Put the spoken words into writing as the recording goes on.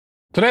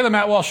Today on the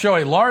Matt Walsh Show,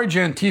 a large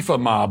Antifa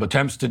mob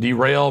attempts to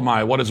derail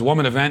my What is a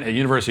Woman event at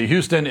University of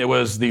Houston. It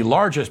was the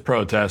largest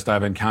protest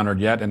I've encountered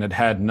yet, and it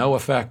had no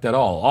effect at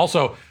all.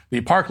 Also,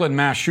 the Parkland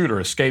mass shooter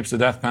escapes the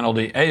death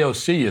penalty.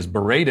 AOC is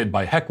berated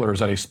by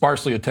hecklers at a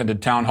sparsely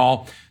attended town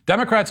hall.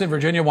 Democrats in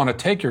Virginia want to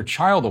take your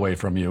child away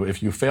from you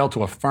if you fail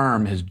to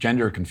affirm his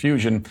gender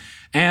confusion.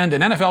 And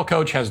an NFL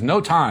coach has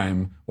no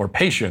time or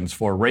patience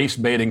for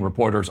race-baiting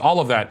reporters. All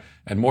of that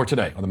and more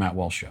today on the Matt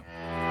Walsh Show.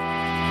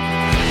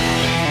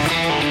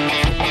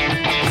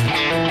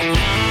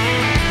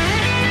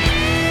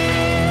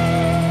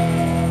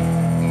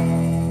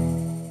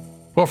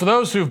 Well, for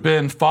those who've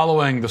been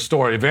following the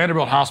story,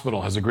 Vanderbilt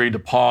Hospital has agreed to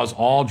pause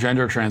all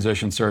gender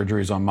transition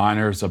surgeries on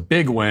minors. A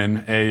big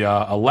win.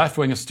 A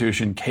left-wing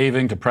institution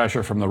caving to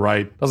pressure from the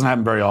right. Doesn't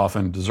happen very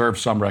often. Deserves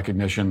some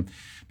recognition.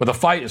 But the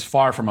fight is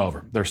far from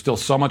over. There's still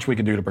so much we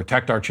can do to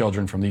protect our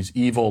children from these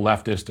evil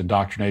leftist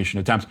indoctrination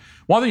attempts.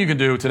 One thing you can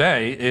do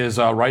today is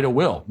write a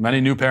will. Many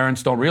new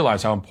parents don't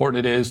realize how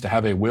important it is to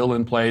have a will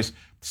in place.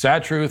 The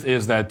sad truth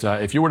is that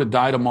if you were to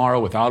die tomorrow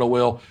without a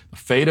will, the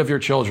fate of your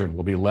children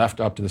will be left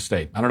up to the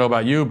state. I don't know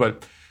about you,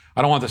 but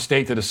I don't want the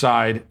state to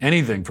decide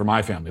anything for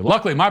my family.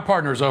 Luckily, my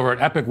partners over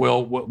at Epic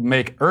will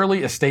make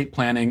early estate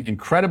planning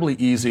incredibly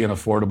easy and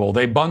affordable.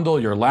 They bundle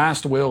your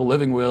last will,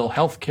 living will,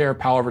 healthcare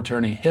power of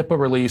attorney, HIPAA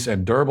release,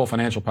 and durable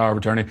financial power of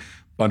attorney.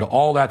 Bundle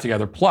all that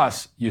together.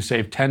 Plus, you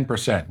save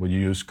 10% when you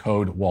use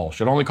code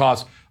Walsh. It only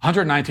costs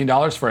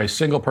 $119 for a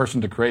single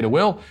person to create a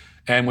will.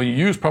 And when you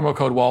use promo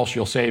code Walsh,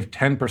 you'll save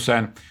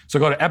 10%. So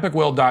go to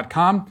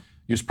epicwill.com.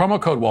 Use promo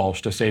code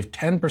Walsh to save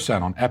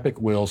 10% on Epic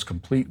Will's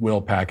complete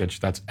will package.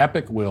 That's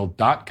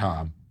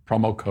epicwill.com,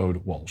 promo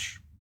code Walsh.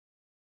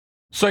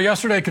 So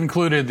yesterday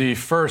concluded the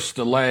first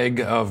leg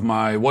of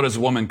my What is a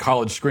Woman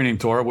college screening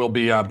tour. We'll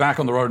be back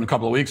on the road in a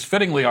couple of weeks.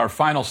 Fittingly, our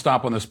final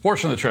stop on this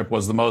portion of the trip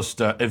was the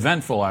most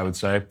eventful, I would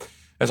say.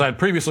 As I had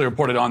previously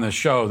reported on this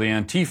show, the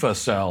Antifa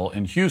cell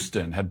in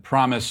Houston had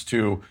promised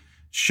to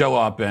show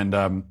up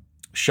and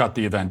shut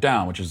the event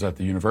down, which is at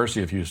the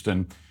University of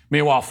Houston.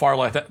 Meanwhile, far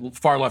left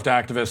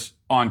activists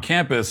on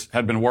campus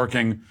had been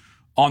working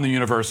on the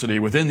university,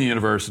 within the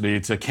university,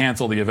 to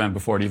cancel the event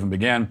before it even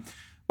began.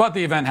 But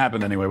the event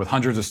happened anyway, with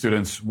hundreds of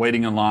students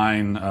waiting in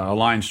line, a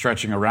line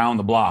stretching around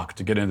the block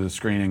to get into the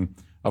screening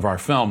of our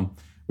film.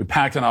 We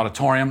packed an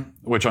auditorium,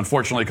 which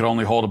unfortunately could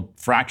only hold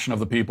a fraction of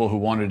the people who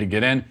wanted to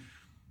get in.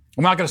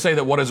 I'm not going to say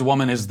that What is a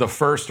Woman is the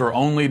first or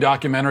only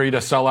documentary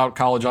to sell out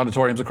college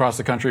auditoriums across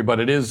the country, but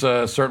it is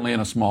certainly in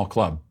a small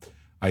club,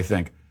 I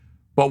think.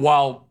 But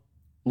while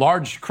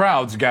large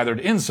crowds gathered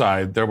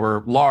inside, there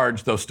were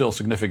large, though still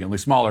significantly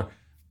smaller,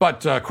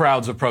 but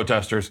crowds of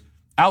protesters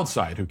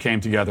outside who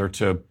came together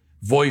to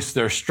voice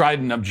their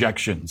strident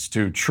objections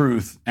to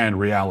truth and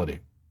reality.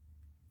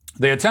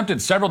 They attempted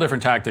several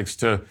different tactics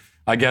to,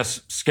 I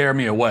guess, scare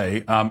me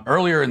away.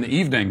 Earlier in the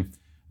evening,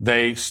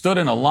 they stood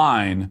in a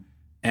line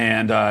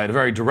and in a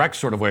very direct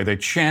sort of way, they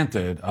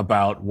chanted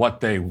about what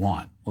they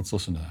want. Let's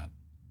listen to that.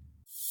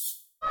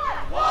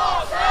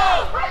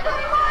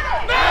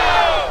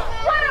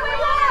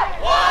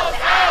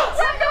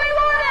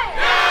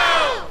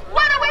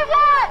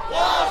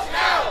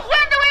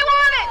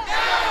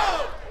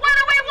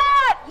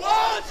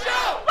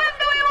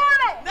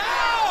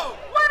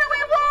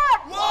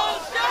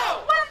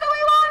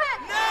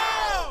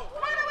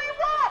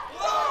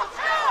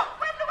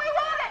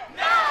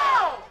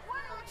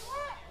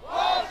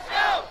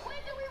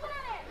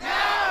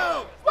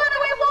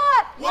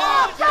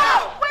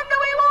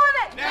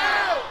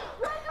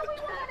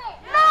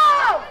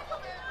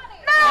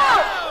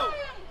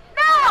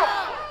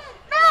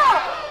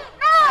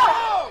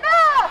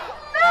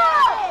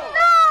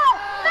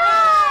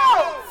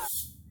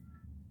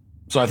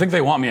 So I think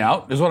they want me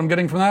out, is what I'm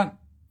getting from that.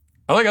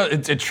 I like how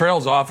it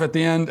trails off at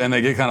the end, and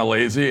they get kind of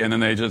lazy, and then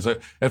they just,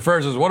 at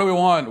first it's, what do we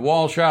want?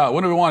 Walsh out.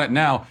 When do we want it?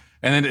 Now.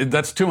 And then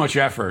that's too much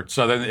effort.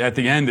 So then at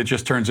the end, it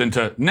just turns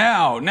into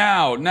now.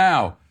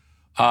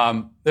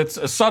 It's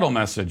a subtle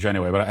message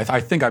anyway, but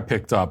I think I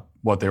picked up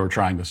what they were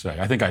trying to say.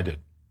 I think I did.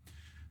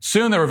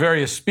 Soon there were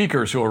various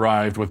speakers who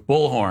arrived with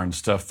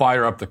bullhorns to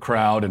fire up the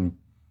crowd and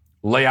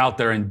lay out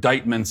their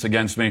indictments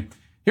against me.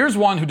 Here's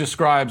one who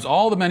describes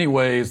all the many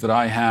ways that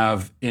I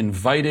have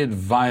invited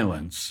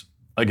violence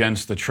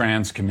against the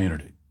trans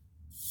community.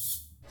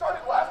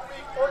 Started last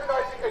week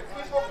organizing a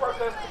peaceful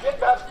protest to get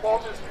back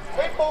Walsh's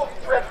hateful,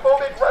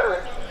 transphobic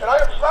rhetoric, and I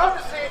am proud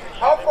to see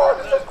how far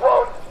this has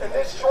grown in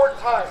this short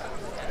time.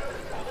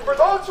 For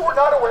those who are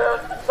not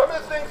aware, some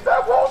of the things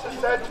that Walsh has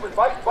said to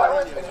invite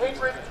violence and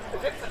hatred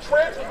against the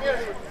trans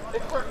community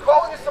include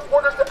calling his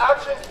supporters to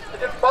action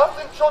against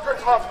Boston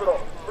Children's Hospital,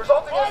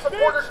 resulting in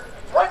supporters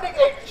threatening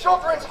a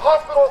children's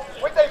hospital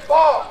with a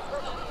bomb.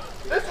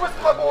 This was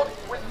coupled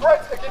with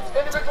threats against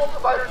individual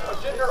providers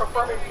of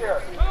gender-affirming care.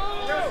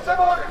 He used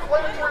similar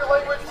inflammatory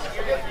language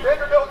against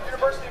Vanderbilt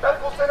University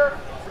Medical Center,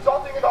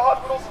 resulting in the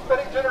hospital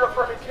suspending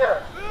gender-affirming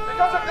care.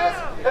 Because of this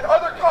and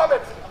other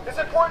comments, it's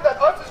important that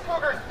us as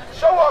Cougars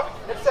show up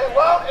and say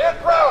loud and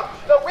proud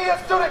that we as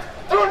students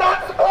do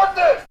not support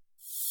this.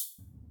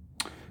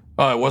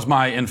 was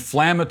my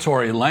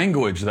inflammatory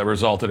language that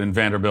resulted in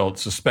Vanderbilt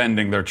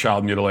suspending their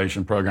child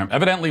mutilation program.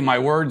 Evidently, my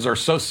words are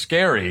so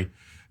scary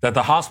that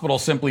the hospital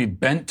simply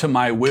bent to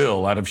my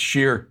will out of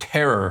sheer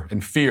terror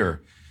and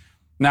fear.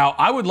 Now,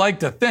 I would like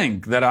to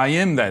think that I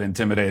am that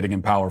intimidating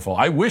and powerful.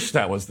 I wish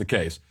that was the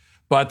case.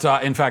 But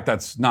in fact,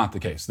 that's not the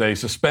case. They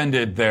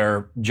suspended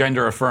their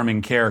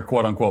gender-affirming care,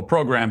 quote-unquote,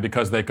 program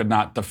because they could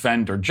not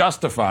defend or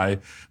justify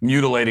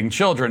mutilating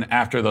children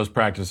after those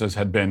practices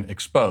had been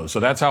exposed. So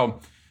that's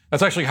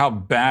actually how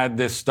bad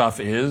this stuff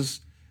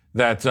is,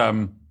 that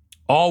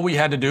all we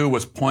had to do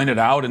was point it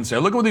out and say,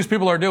 look at what these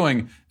people are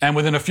doing, and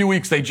within a few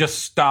weeks, they just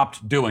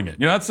stopped doing it.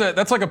 You know,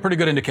 that's like a pretty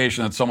good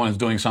indication that someone is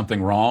doing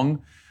something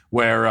wrong,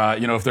 where,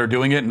 if they're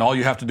doing it and all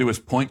you have to do is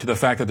point to the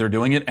fact that they're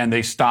doing it and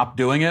they stop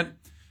doing it,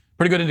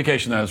 pretty good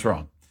indication that it's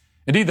wrong.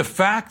 Indeed, the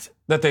fact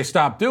that they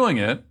stopped doing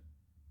it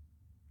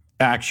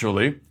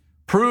actually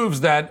proves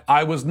that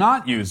I was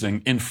not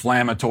using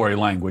inflammatory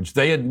language.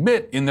 They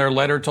admit in their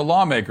letter to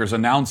lawmakers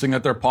announcing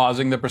that they're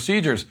pausing the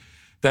procedures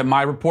that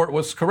my report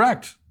was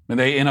correct. And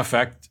they, in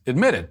effect,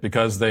 admit it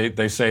because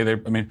they say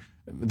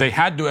they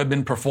had to have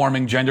been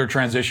performing gender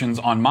transitions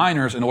on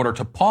minors in order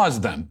to pause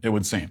them, it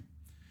would seem.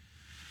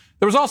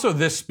 There was also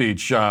this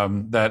speech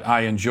that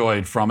I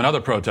enjoyed from another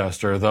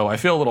protester, though I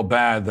feel a little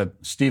bad that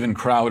Steven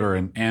Crowder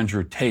and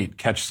Andrew Tate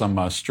catch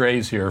some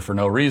strays here for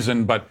no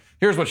reason, but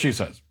here's what she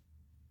says.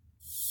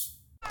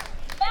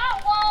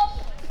 Matt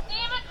Walsh,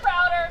 Steven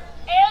Crowder,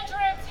 Andrew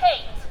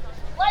Tate.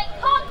 Like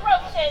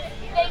cockroaches,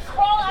 they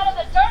crawl out of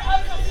the dirt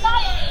of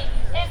society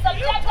and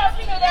subject us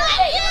to their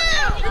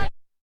fate.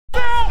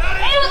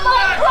 And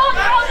like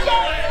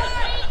cockroaches,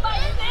 we eat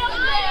by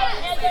failure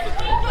and their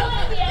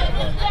weakness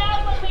is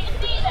down when we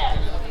see them.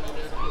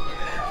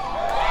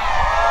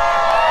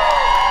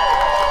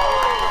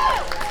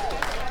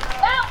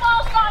 Matt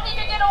Walsh thought he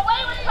could get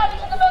away with coming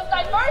to the most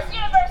diverse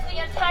university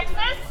in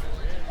Texas,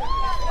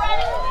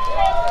 spreading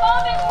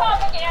transphobic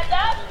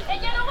propaganda, and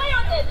get away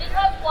with it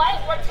because what?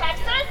 We're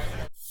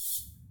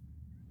Texas?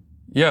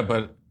 Yeah,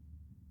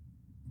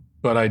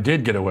 but I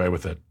did get away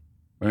with it.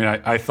 I mean,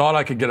 I thought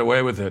I could get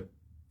away with it,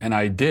 and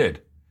I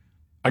did.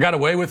 I got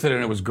away with it,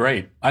 and it was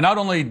great. I not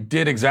only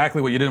did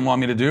exactly what you didn't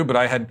want me to do, but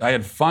I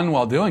had fun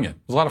while doing it. It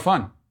was a lot of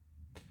fun.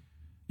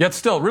 Yet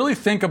still, really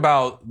think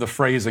about the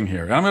phrasing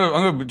here. And I'm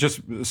gonna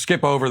just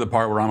skip over the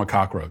part where I'm a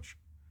cockroach.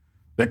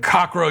 The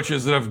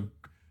cockroaches that have,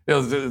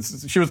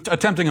 she was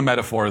attempting a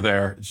metaphor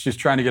there. She's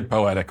trying to get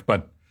poetic,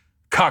 but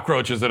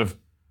cockroaches that have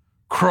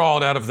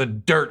crawled out of the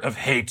dirt of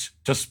hate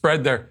to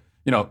spread their,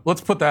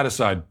 let's put that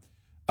aside.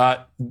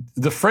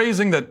 The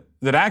phrasing that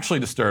actually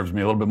disturbs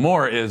me a little bit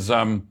more is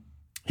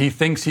he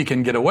thinks he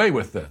can get away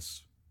with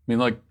this. I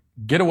mean,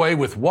 get away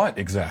with what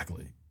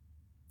exactly?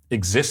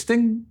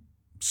 Existing?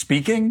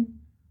 Speaking?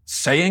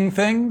 Saying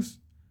things?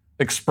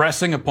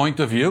 Expressing a point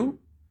of view?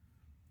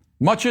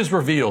 Much is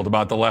revealed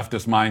about the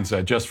leftist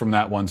mindset just from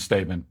that one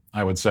statement,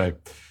 I would say.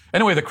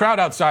 Anyway, the crowd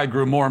outside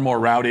grew more and more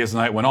rowdy as the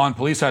night went on.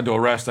 Police had to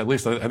arrest at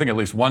least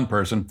one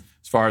person,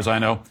 as far as I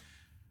know.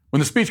 When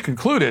the speech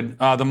concluded,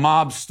 the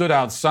mob stood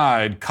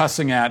outside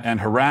cussing at and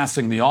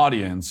harassing the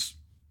audience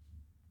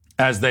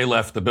as they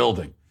left the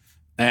building.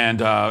 And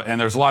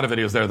there's a lot of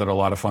videos there that are a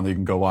lot of fun that you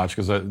can go watch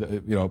because,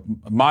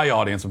 my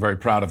audience, I'm very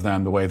proud of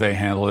them, the way they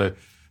handled it.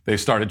 They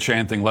started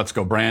chanting, "Let's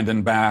go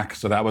Brandon back,"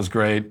 so that was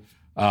great.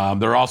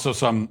 There are also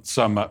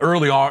some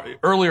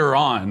earlier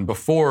on,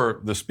 before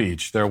the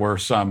speech, there were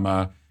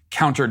some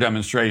counter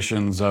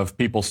demonstrations of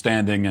people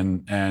standing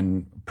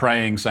and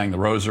praying, saying the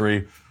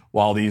rosary,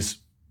 while these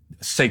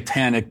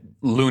satanic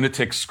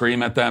lunatics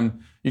scream at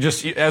them.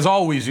 As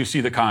always, you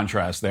see the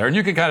contrast there, and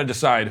you can kind of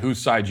decide whose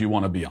side you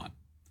want to be on.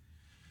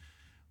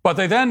 But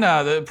they then,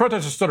 the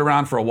protesters stood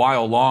around for a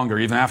while longer,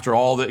 even after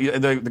all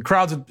the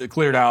crowds had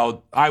cleared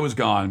out. I was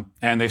gone,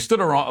 and they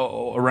stood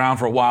around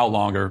for a while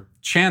longer,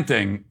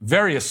 chanting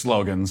various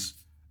slogans,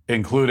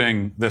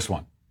 including this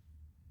one.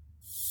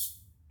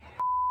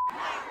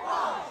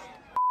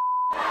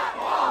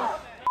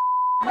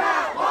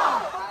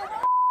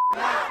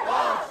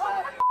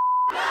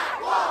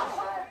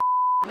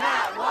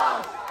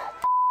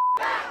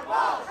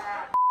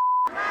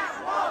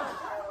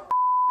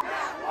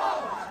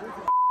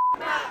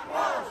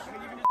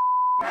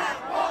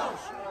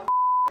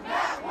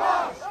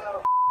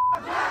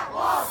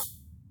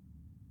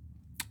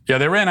 Yeah,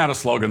 they ran out of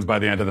slogans by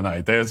the end of the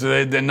night. They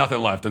had nothing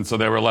left, and so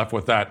they were left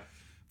with that.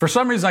 For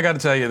some reason, I got to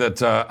tell you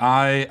that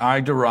I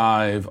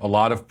derive a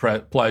lot of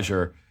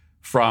pleasure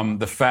from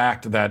the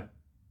fact that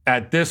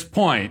at this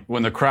point,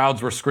 when the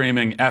crowds were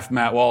screaming F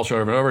Matt Walsh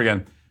over and over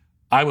again,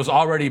 I was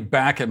already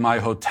back at my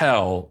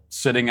hotel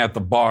sitting at the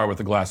bar with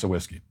a glass of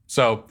whiskey.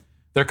 So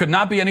there could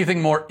not be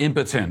anything more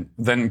impotent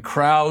than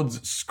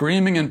crowds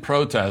screaming in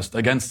protest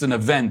against an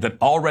event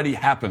that already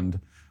happened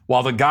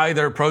while the guy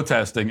they're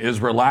protesting is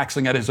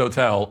relaxing at his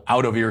hotel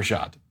out of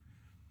earshot.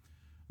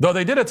 Though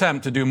they did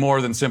attempt to do more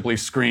than simply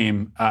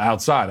scream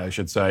outside, I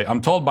should say.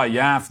 I'm told by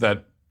Yaf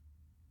that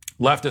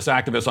leftist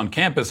activists on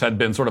campus had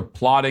been sort of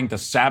plotting to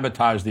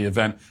sabotage the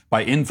event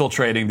by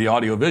infiltrating the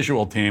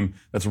audiovisual team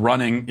that's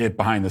running it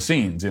behind the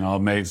scenes.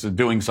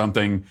 Doing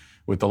something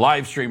with the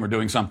live stream or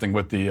doing something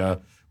with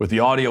the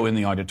audio in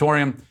the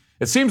auditorium.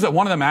 It seems that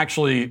one of them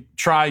actually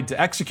tried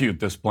to execute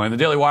this plan. The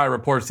Daily Wire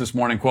reports this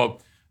morning,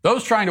 quote,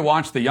 "Those trying to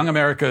watch the Young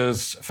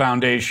America's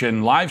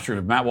Foundation live stream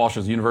of Matt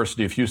Walsh's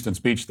University of Houston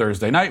speech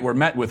Thursday night were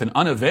met with an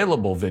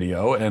unavailable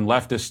video, and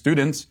leftist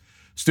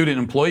student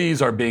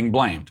employees are being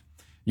blamed."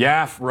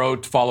 YAF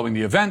wrote following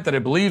the event that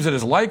it believes it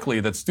is likely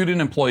that student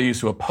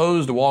employees who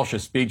opposed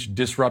Walsh's speech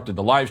disrupted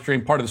the live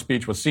stream. Part of the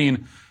speech was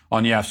seen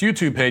on YAF's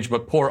YouTube page,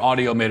 but poor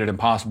audio made it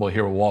impossible to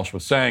hear what Walsh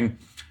was saying.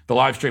 The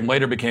live stream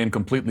later became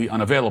completely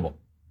unavailable.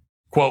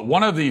 Quote,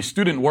 "One of the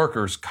student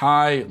workers,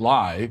 Kai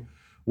Lai,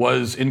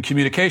 was in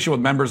communication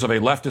with members of a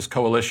leftist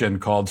coalition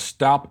called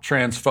Stop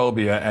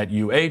Transphobia at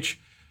UH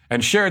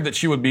and shared that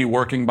she would be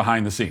working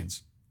behind the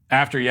scenes.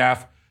 After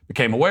YAF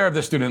became aware of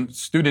the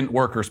student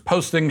worker's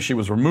posting, she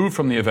was removed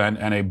from the event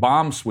and a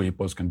bomb sweep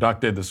was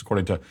conducted." This is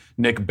according to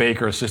Nick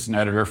Baker, assistant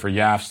editor for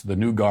YAF's The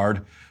New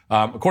Guard.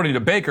 According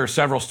to Baker,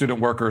 several student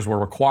workers were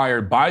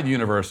required by the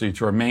university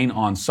to remain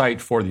on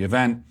site for the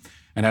event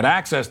and had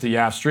access to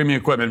YAF's streaming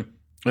equipment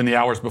in the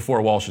hours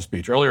before Walsh's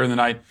speech. Earlier in the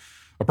night,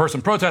 a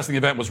person protesting the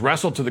event was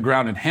wrestled to the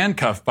ground and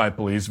handcuffed by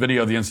police.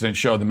 Video of the incident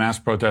showed the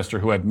masked protester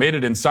who had made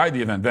it inside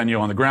the event venue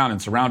on the ground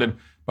and surrounded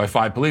by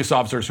 5 police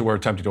officers who were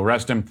attempting to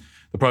arrest him.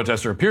 The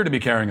protester appeared to be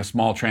carrying a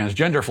small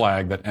transgender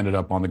flag that ended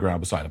up on the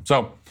ground beside him.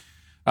 So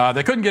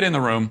they couldn't get in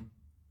the room,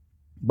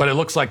 but it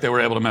looks like they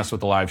were able to mess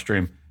with the live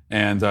stream,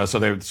 and so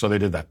they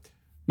did that.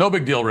 No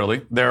big deal,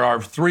 really. There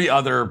are 3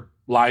 other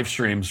live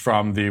streams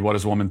from the What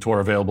is a Woman tour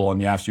available on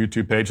YAF's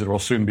YouTube page. There will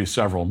soon be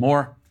several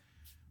more.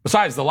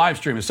 Besides, the live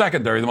stream is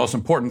secondary. The most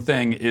important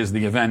thing is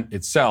the event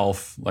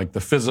itself, like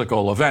the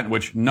physical event,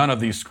 which none of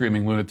these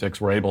screaming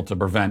lunatics were able to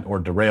prevent or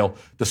derail,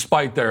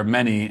 despite their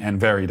many and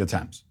varied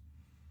attempts.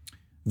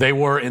 They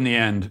were, in the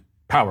end,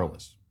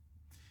 powerless.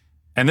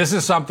 And this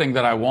is something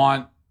that I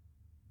want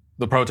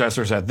the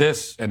protesters at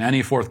this and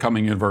any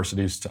forthcoming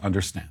universities to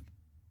understand.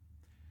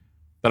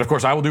 That, of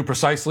course, I will do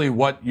precisely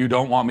what you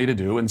don't want me to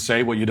do and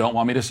say what you don't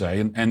want me to say,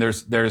 and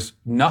there's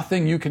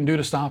nothing you can do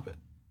to stop it.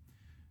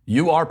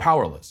 You are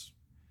powerless.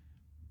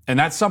 And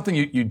that's something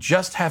you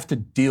just have to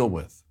deal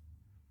with.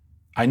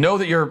 I know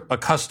that you're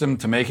accustomed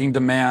to making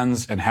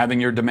demands and having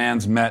your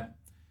demands met,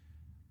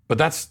 but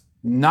that's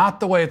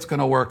not the way it's going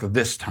to work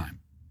this time.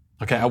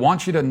 Okay, I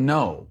want you to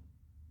know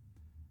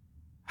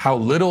how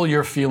little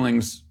your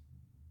feelings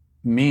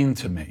mean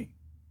to me.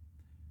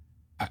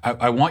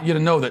 I want you to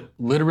know that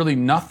literally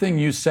nothing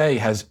you say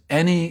has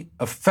any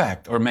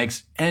effect or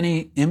makes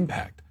any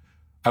impact.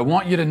 I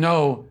want you to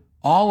know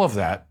all of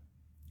that.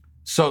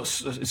 So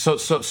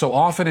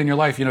often in your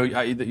life,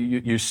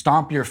 you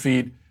stomp your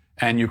feet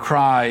and you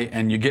cry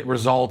and you get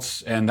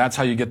results, and that's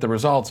how you get the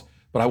results.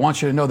 But I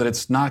want you to know that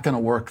it's not going to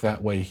work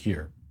that way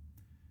here.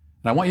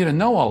 And I want you to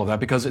know all of that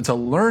because it's a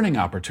learning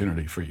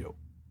opportunity for you.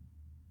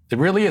 It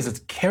really is. It's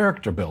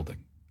character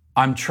building.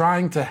 I'm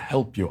trying to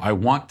help you. I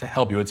want to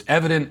help you. It's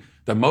evident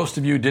that most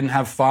of you didn't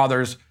have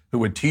fathers who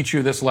would teach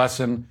you this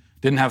lesson,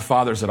 didn't have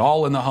fathers at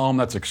all in the home.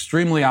 That's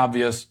extremely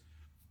obvious.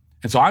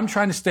 And so I'm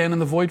trying to stand in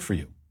the void for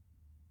you.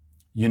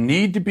 You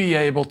need to be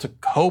able to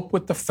cope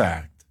with the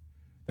fact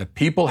that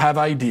people have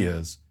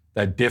ideas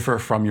that differ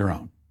from your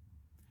own.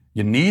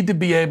 You need to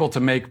be able to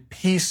make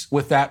peace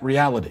with that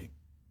reality.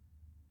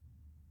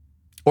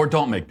 Or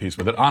don't make peace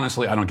with it.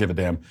 Honestly, I don't give a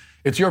damn.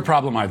 It's your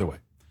problem either way.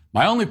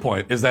 My only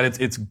point is that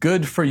it's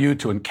good for you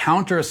to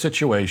encounter a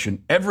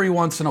situation every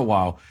once in a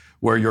while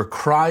where your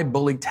cry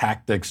bully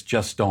tactics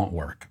just don't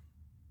work.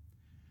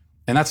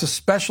 And that's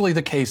especially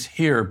the case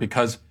here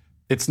because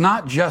it's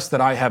not just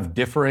that I have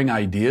differing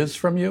ideas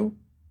from you.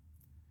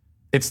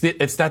 It's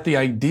that the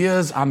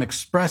ideas I'm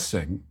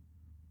expressing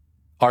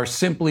are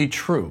simply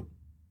true,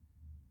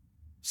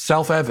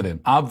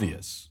 self-evident,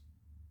 obvious.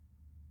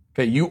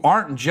 Okay, you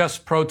aren't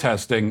just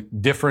protesting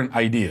different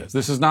ideas.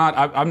 This is not,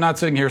 I'm not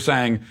sitting here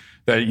saying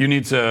that you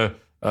need to,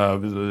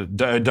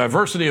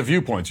 diversity of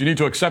viewpoints. You need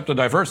to accept a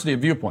diversity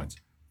of viewpoints.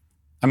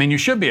 I mean, you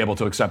should be able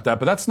to accept that,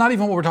 but that's not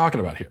even what we're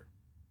talking about here.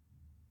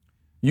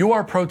 You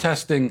are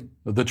protesting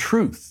the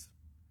truth.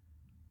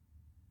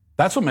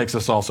 That's what makes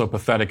this all so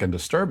pathetic and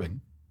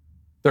disturbing.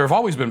 There have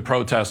always been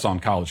protests on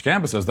college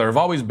campuses. There have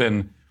always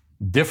been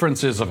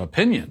differences of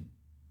opinion.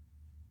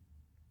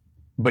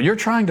 But you're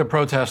trying to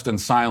protest and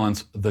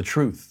silence the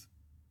truth.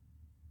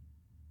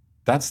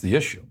 That's the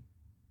issue.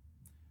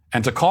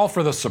 And to call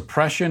for the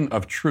suppression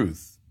of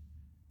truth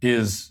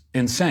is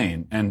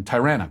insane and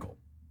tyrannical.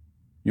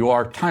 You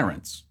are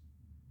tyrants.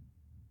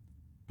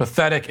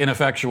 Pathetic,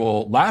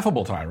 ineffectual,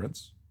 laughable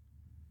tyrants,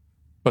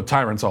 but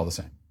tyrants all the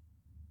same.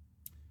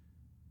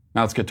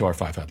 Now let's get to our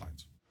 5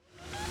 headlines.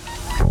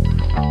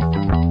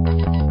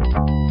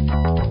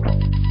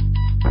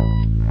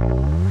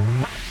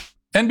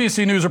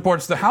 NBC News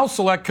reports the House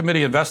Select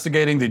Committee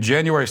investigating the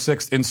January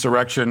 6th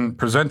insurrection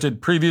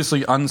presented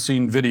previously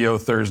unseen video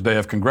Thursday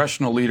of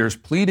congressional leaders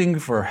pleading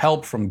for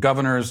help from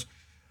governors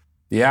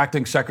the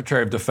acting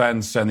Secretary of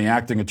Defense and the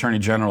acting Attorney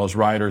General as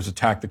rioters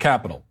attacked the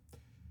Capitol.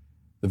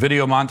 The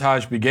video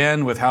montage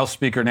began with House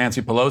Speaker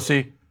Nancy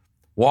Pelosi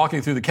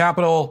walking through the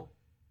Capitol,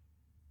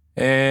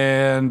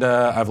 and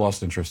I've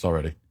lost interest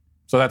already.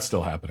 So that's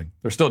still happening.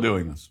 They're still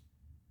doing this,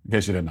 in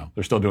case you didn't know.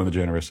 They're still doing the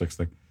January 6th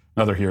thing.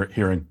 Another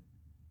hearing.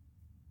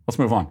 Let's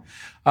move on.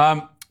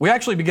 We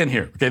actually begin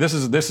here. Okay, this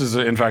is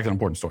in fact an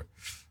important story.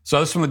 So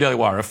this is from the Daily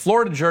Wire. A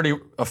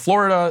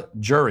Florida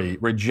jury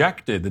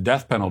rejected the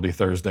death penalty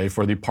Thursday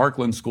for the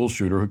Parkland school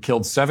shooter who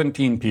killed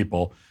 17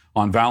 people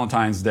on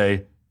Valentine's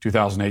Day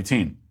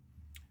 2018.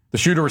 The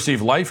shooter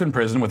received life in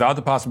prison without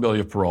the possibility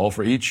of parole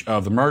for each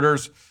of the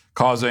murders,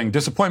 causing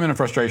disappointment and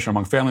frustration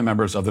among family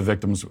members of the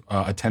victims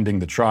attending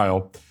the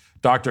trial.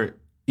 Dr.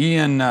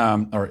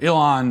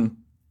 Ilan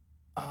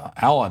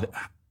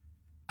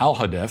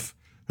Al-Hadef,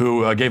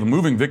 who gave a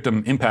moving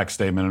victim impact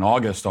statement in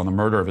August on the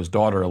murder of his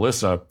daughter,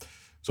 Alyssa,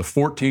 who's a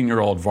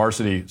 14-year-old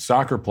varsity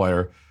soccer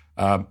player.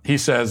 He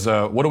says,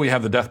 what do we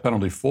have the death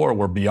penalty for?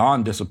 We're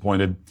beyond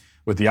disappointed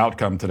with the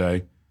outcome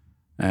today.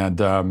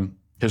 And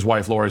his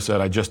wife, Lori,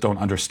 said, I just don't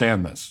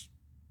understand this.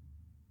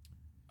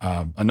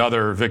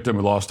 Another victim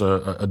who lost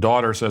a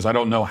daughter says, I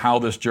don't know how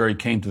this jury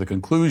came to the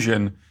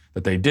conclusion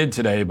that they did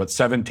today, but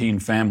 17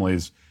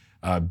 families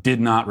did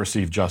not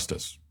receive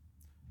justice.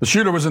 The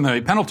shooter was in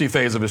the penalty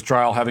phase of his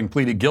trial, having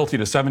pleaded guilty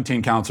to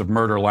 17 counts of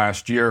murder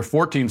last year.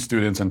 14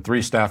 students and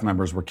 3 staff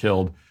members were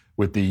killed,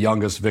 with the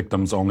youngest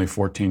victims only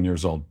 14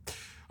 years old.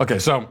 Okay,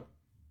 so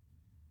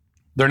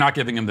they're not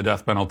giving him the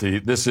death penalty.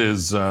 This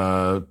is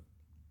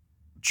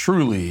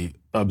truly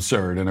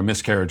absurd and a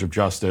miscarriage of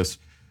justice.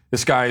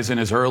 This guy is in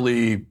his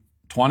early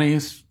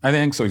 20s, I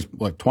think, so he's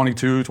like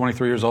 22,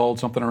 23 years old,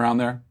 something around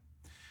there.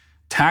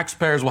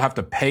 Taxpayers will have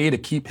to pay to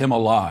keep him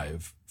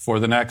alive for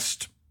the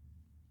next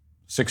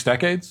 6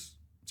 decades,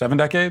 7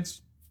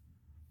 decades.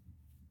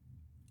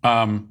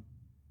 Why?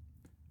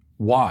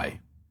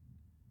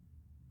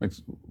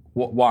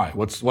 Why?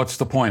 What's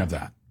the point of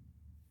that?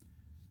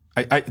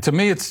 To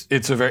me,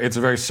 it's a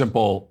very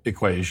simple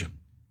equation.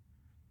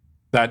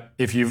 That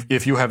if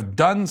you have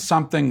done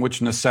something which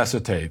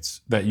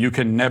necessitates that you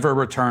can never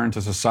return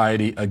to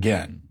society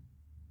again,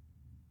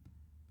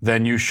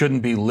 then you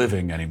shouldn't be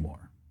living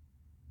anymore.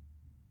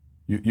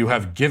 You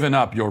have given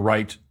up your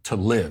right to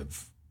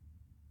live.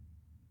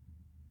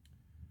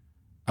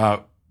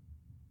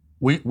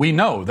 We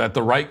know that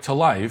the right to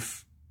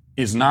life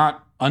is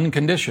not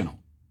unconditional.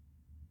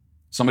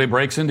 Somebody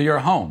breaks into your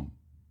home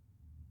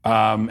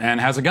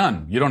and has a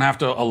gun. You don't have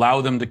to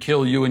allow them to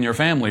kill you and your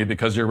family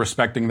because you're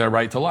respecting their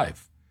right to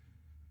life.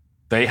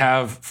 They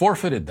have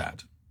forfeited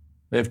that.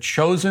 They have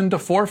chosen to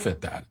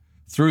forfeit that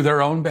through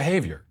their own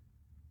behavior.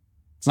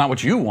 It's not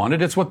what you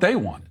wanted, it's what they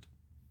wanted.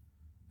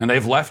 And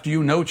they've left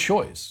you no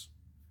choice.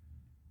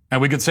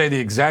 And we could say the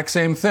exact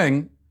same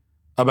thing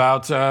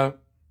about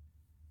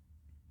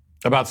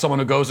someone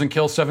who goes and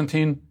kills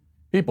 17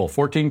 people,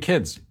 14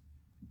 kids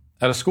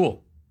at a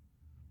school.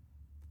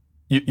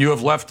 You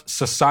have left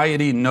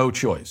society no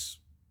choice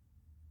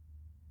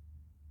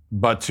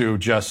but to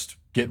just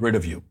get rid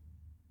of you.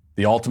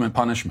 The ultimate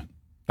punishment.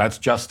 That's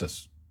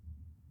justice.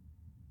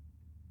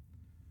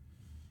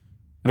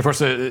 And of course,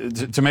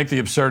 to make the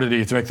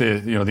absurdity, to make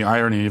the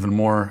irony even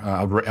more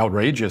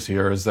outrageous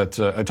here is that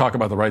I talk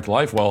about the right to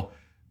life. Well,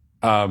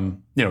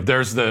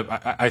 there's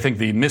I think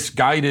the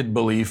misguided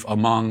belief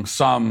among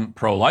some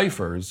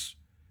pro-lifers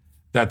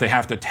that they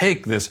have to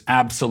take this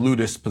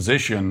absolutist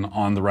position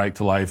on the right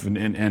to life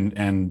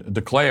and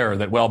declare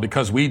that, well,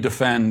 because we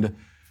defend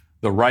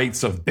the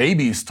rights of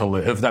babies to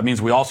live, that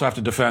means we also have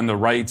to defend the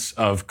rights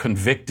of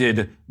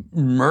convicted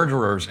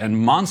murderers and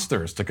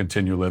monsters to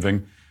continue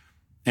living.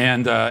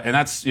 And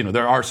that's,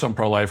 there are some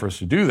pro-lifers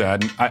who do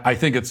that. And I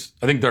think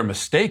they're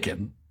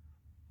mistaken.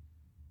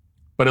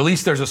 But at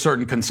least there's a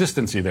certain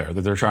consistency there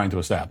that they're trying to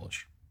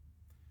establish.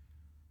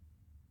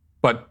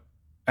 But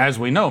as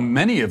we know,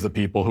 many of the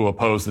people who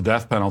oppose the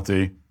death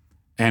penalty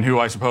and who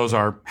I suppose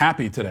are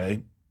happy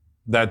today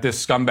that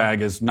this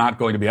scumbag is not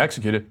going to be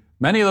executed,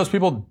 many of those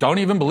people don't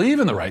even believe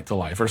in the right to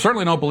life, or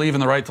certainly don't believe in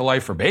the right to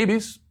life for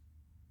babies.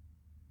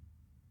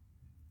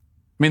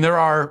 I mean, there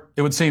are,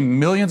 it would seem,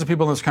 millions of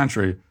people in this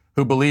country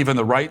who believe in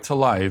the right to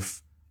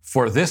life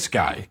for this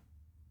guy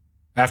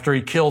after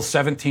he kills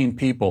 17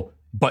 people,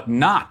 but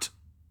not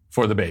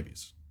for the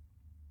babies.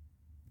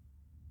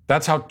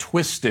 That's how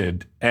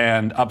twisted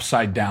and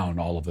upside down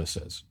all of this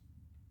is.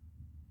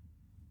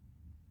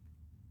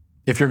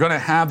 If you're going to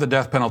have the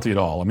death penalty at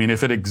all, I mean,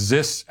 if it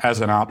exists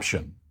as an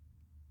option,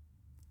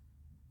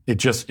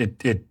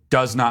 it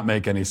does not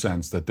make any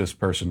sense that this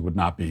person would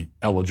not be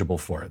eligible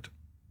for it.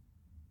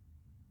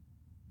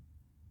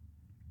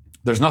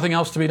 There's nothing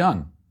else to be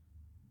done.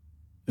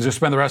 He's going to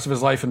spend the rest of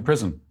his life in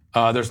prison.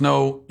 There's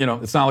no,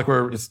 it's not like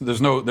we're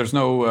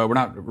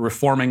not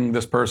reforming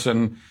this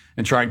person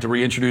and trying to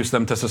reintroduce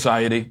them to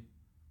society.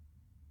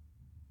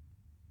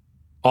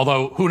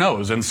 Although, who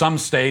knows? In some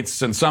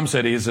states, in some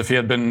cities, if he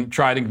had been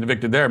tried and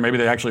convicted there, maybe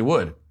they actually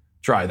would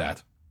try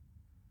that.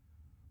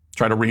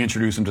 Try to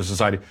reintroduce him to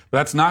society. But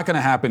that's not going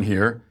to happen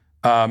here.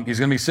 He's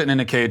going to be sitting in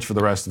a cage for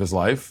the rest of his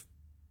life.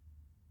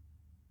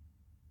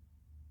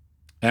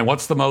 And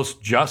what's the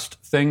most just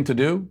thing to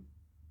do?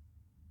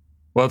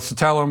 Well, it's to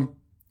tell them,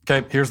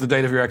 okay, here's the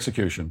date of your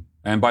execution.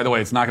 And by the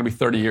way, it's not going to be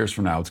 30 years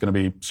from now. It's going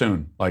to be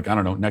soon. Like, I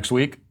don't know, next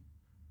week.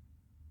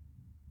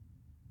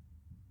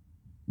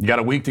 You got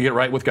a week to get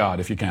right with God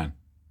if you can.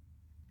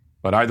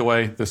 But either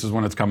way, this is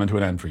when it's coming to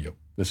an end for you.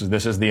 This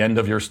is the end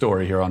of your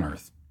story here on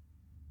earth.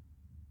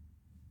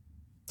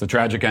 It's a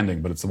tragic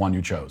ending, but it's the one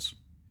you chose.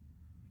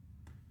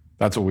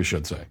 That's what we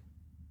should say.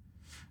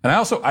 And I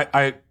also,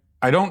 I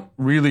don't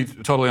really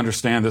totally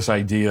understand this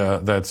idea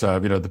that,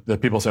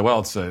 that people say, well,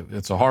 it's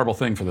a horrible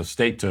thing for the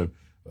state to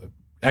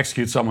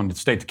execute someone, the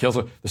state to kill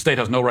someone. The state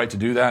has no right to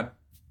do that.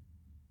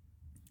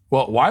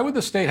 Well, why would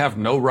the state have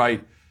no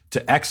right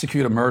to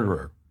execute a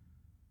murderer?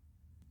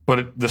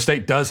 But the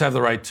state does have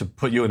the right to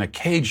put you in a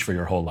cage for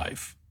your whole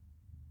life.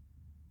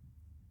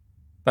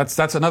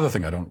 That's another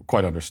thing I don't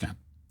quite understand.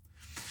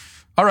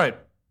 All right.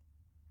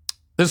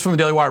 This is from the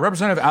Daily Wire.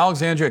 Representative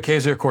Alexandria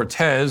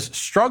Ocasio-Cortez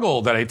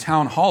struggled at a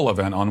town hall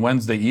event on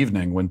Wednesday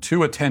evening when two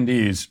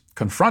attendees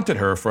confronted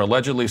her for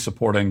allegedly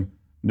supporting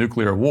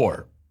nuclear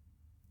war.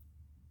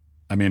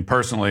 I mean,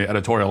 personally,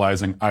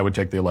 editorializing, I would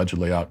take the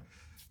allegedly out.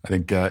 I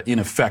think, in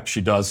effect,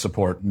 she does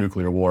support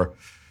nuclear war.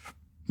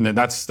 And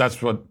that's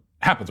what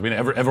happens. I mean,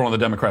 everyone in the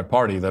Democrat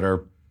Party that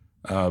are,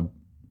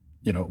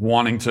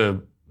 wanting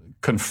to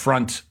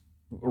confront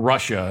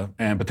Russia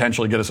and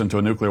potentially get us into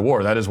a nuclear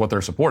war, that is what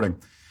they're supporting.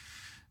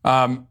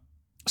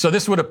 So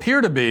this would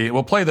appear to be,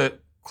 we'll play the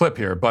clip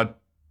here,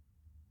 but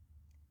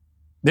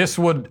this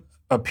would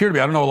appear to be,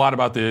 I don't know a lot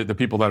about the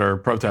people that are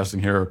protesting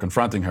here or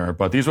confronting her,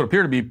 but these would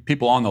appear to be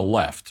people on the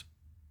left.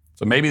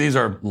 So maybe these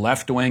are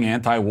left-wing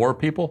anti-war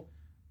people.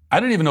 I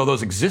didn't even know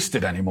those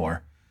existed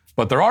anymore,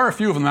 but there are a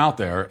few of them out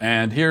there,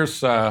 and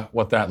here's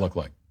what that looked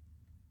like.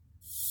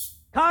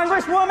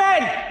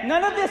 Congresswoman,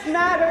 none of this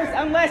matters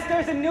unless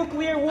there's a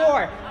nuclear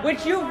war,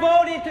 which you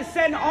voted to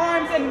send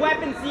arms and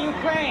weapons to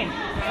Ukraine.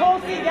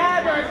 Tulsi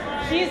Gabbard,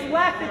 she's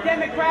left the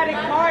Democratic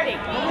Party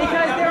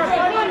because they're a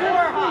bunch of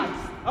war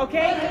hawks,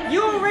 okay?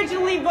 You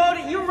originally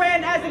voted, you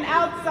ran as an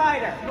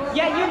outsider,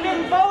 yet you've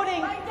been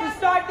voting to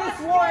start this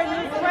war in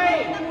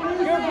Ukraine.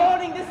 You're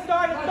voting to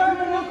start a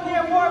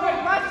thermonuclear war with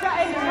Russia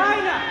and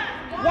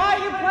China. Why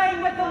are you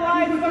playing with the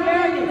lives of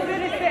American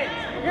citizens?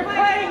 You're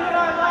playing with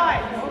our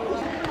lives.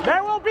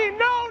 There will be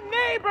no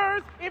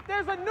neighbors if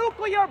there's a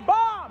nuclear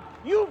bomb.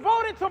 You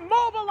voted to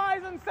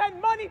mobilize and send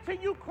money to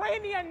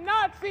Ukrainian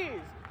Nazis.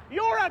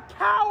 You're a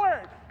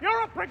coward.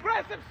 You're a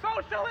progressive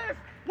socialist.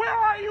 Where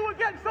are you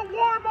against the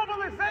war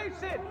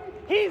mobilization?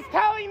 He's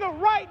telling the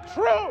right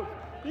truth.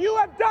 You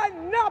have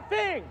done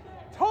nothing.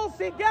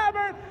 Tulsi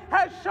Gabbard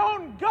has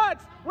shown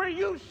guts where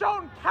you've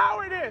shown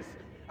cowardice.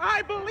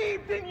 I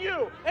believed in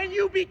you, and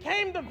you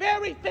became the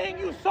very thing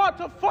you sought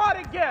to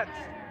fight against.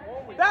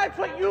 That's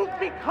what you've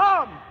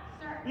become.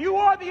 You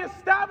are the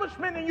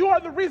establishment, and you are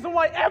the reason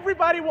why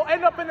everybody will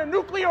end up in a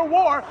nuclear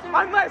war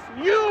unless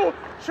you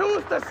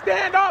choose to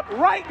stand up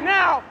right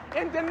now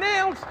and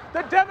denounce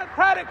the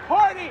Democratic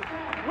Party.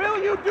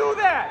 Will you do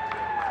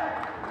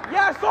that?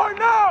 Yes or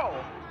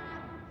no?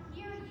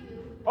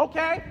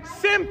 Okay,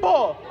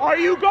 simple. Are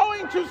you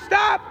going to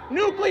stop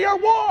nuclear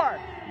war?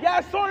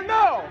 Yes or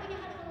no?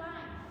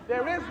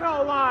 There is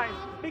no line,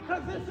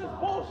 because this is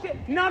bullshit.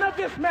 None of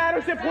this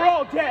matters if we're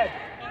all dead.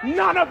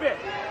 None of it.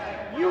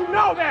 You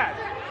know that.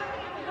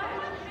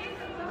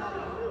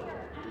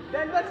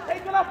 Then let's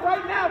take it up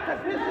right now,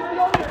 because this is the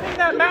only thing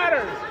that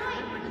matters.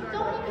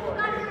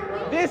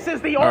 This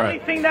is the only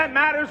thing that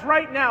matters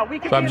right now. We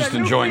can so I'm just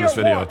enjoying this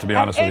video, to be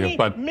honest with you.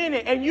 But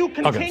minute, and you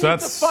continue to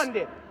fund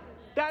it.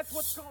 That's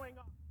what's going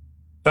on.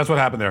 That's what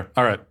happened there.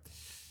 All right.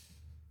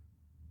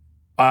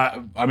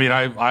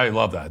 I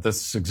love that.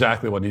 This is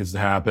exactly what needs to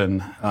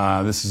happen.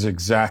 This is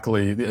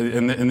exactly,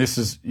 and this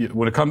is,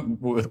 when it comes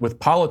with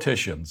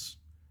politicians,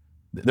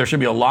 there should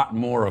be a lot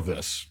more of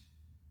this.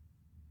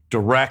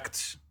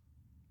 Direct,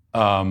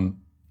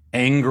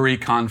 angry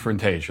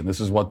confrontation. This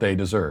is what they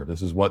deserve.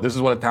 This is what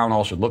a town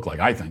hall should look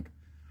like, I think.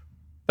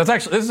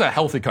 This is a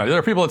healthy country. There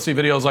are people that see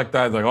videos like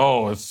that, like,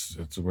 oh,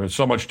 there's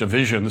so much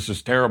division. This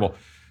is terrible.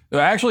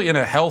 Actually, in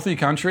a healthy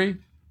country,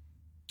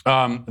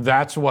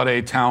 that's what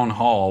a town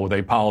hall with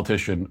a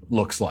politician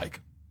looks like.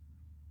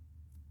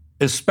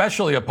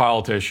 Especially a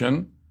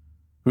politician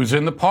who's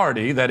in the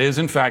party that is,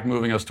 in fact,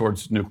 moving us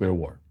towards nuclear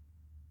war.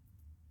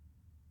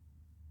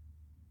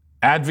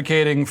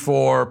 Advocating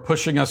for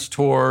pushing us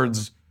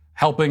towards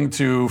helping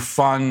to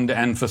fund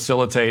and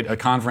facilitate a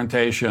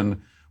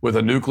confrontation with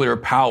a nuclear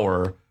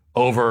power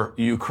over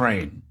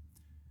Ukraine.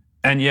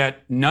 And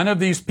yet, none of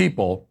these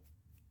people,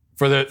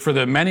 for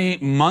the many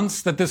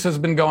months that this has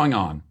been going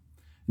on,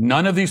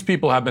 none of these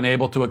people have been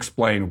able to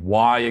explain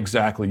why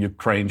exactly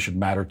Ukraine should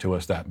matter to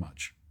us that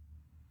much.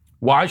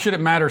 Why should it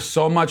matter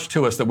so much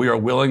to us that we are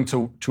willing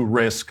to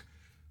risk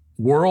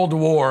world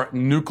war,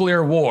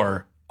 nuclear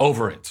war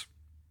over it?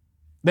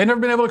 They've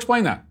never been able to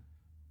explain that.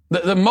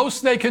 The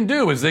most they can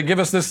do is they give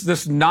us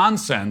this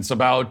nonsense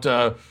about,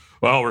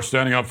 we're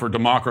standing up for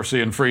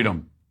democracy and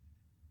freedom.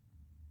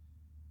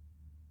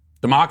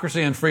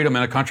 Democracy and freedom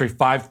in a country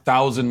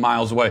 5,000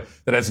 miles away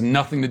that has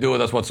nothing to do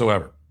with us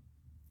whatsoever.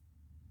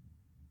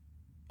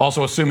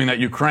 Also assuming that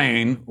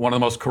Ukraine, one of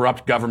the most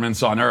corrupt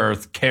governments on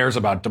earth, cares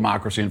about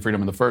democracy and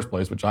freedom in the first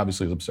place, which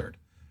obviously is absurd.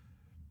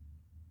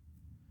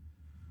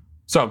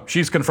 So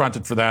she's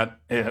confronted for that.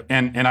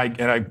 And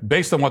I,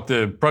 based on what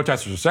the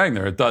protesters are saying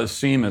there, it does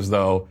seem as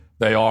though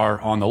they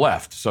are on the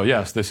left. So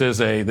yes, this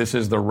is a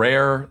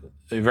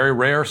very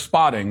rare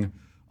spotting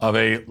of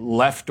a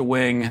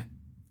left-wing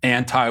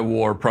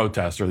anti-war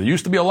protester. There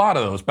used to be a lot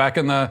of those back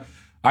in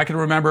I can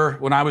remember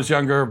when I was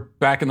younger,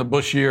 back in the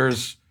Bush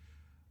years,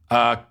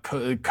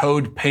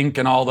 Code Pink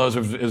and all those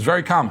is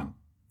very common.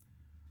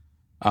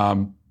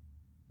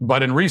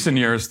 But in recent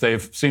years,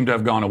 they've seemed to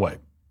have gone away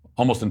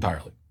almost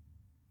entirely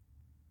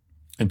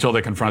until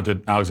they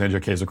confronted Alexandria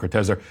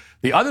Ocasio-Cortez there.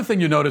 The other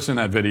thing you notice in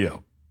that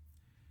video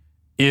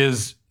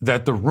is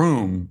that the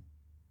room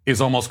is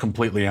almost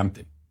completely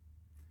empty.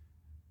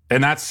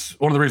 And that's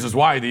one of the reasons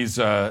why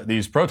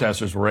these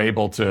protesters were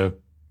able to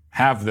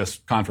have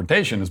this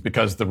confrontation, is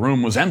because the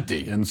room was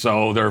empty. And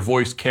so their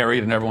voice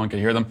carried and everyone could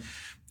hear them.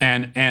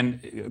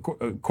 And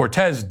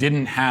Cortez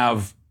didn't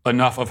have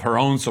enough of her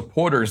own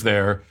supporters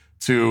there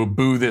to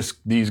boo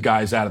these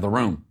guys out of the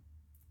room.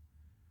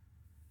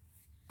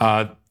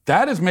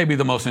 That is maybe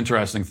the most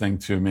interesting thing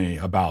to me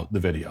about the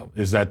video,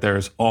 is that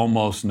there's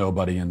almost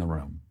nobody in the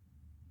room.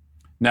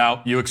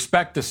 Now, you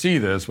expect to see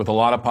this with a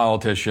lot of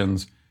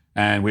politicians,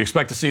 and we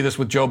expect to see this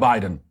with Joe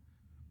Biden.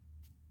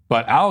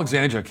 But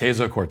Alexandria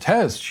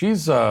Ocasio-Cortez,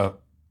 she's the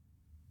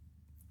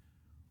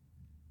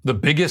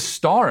biggest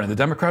star in the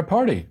Democrat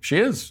Party. She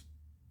is.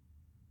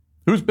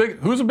 Who's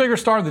a bigger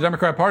star in the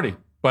Democrat Party?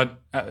 But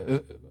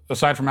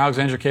aside from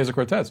Alexandria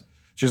Ocasio-Cortez,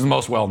 she's the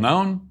most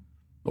well-known,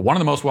 one of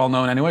the most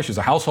well-known anyway. She's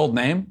a household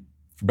name,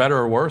 for better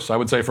or worse. I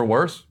would say for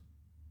worse.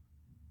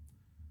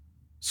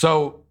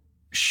 So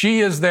she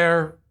is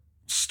their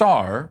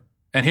star,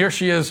 and here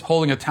she is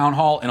holding a town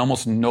hall, and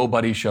almost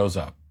nobody shows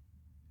up.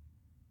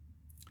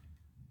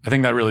 I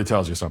think that really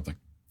tells you something.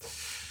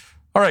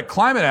 All right,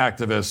 climate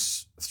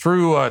activists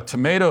threw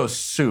tomato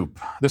soup.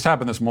 This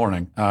happened this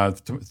morning.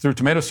 Threw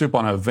tomato soup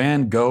on a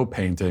Van Gogh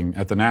painting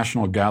at the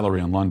National Gallery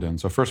in London.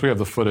 So first we have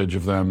the footage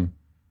of them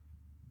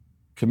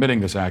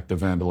committing this act of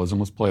vandalism.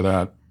 Let's play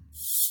that.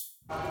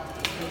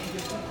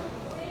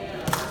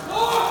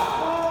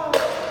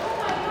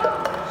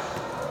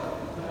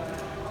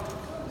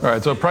 All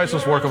right, so a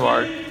priceless work of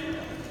art.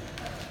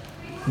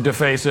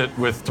 Deface it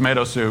with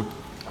tomato soup.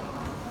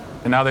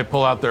 And now they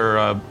pull out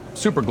their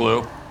super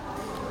glue.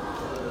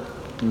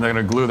 And they're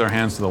going to glue their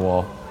hands to the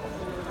wall.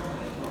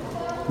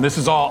 And this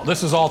is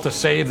all to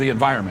save the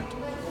environment.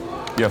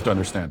 You have to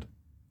understand.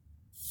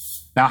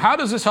 Now, how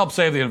does this help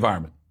save the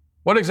environment?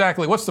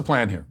 What's the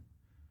plan here?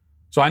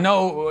 So I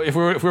know if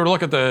we were to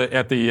look at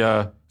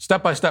the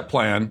step-by-step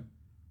plan,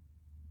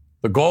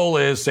 the goal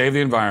is save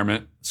the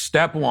environment.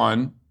 Step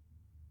 1,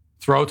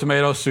 throw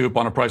tomato soup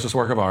on a priceless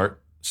work of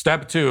art.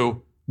 Step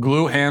 2,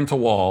 glue hand to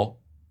wall.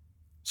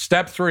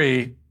 Step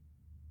 3,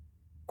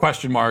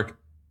 question mark.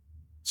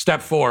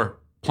 Step 4,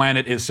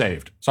 planet is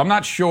saved. So I'm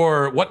not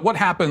sure what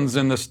happens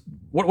in this.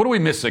 What are we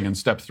missing in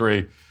step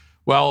 3?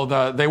 Well,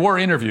 they were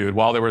interviewed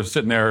while they were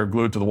sitting there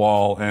glued to the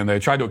wall, and they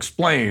tried to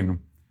explain.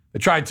 They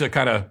tried to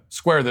kind of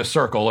square this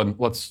circle, and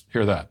let's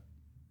hear that.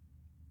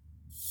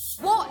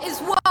 What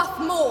is worth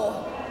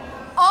more,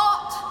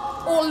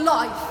 art or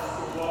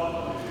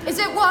life? Is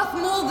it worth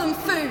more than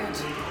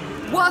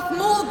food? Worth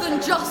more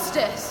than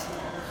justice?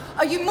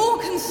 Are you more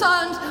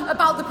concerned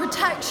about the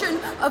protection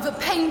of a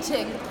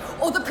painting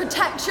or the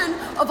protection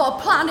of our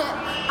planet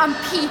and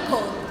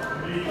people?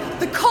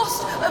 The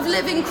cost of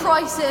living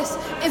crisis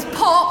is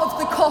part of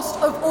the cost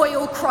of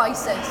oil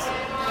crisis.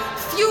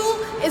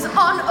 Fuel is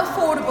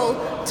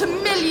unaffordable to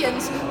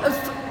millions of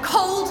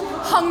cold,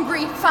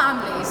 hungry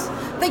families.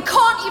 They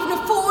can't even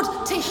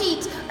afford to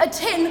heat a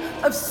tin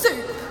of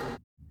soup.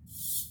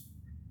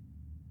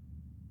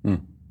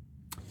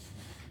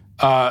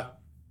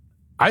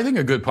 I think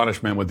a good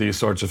punishment with these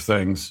sorts of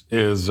things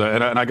is,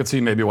 and I could see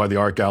maybe why the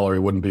art gallery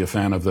wouldn't be a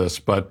fan of this,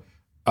 but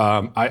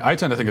I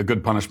tend to think a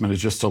good punishment is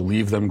just to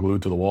leave them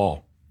glued to the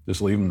wall. Just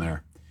leave them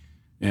there.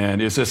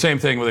 And it's the same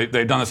thing where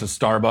they've done this at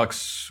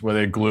Starbucks, where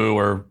they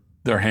glue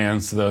their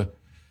hands to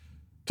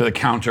the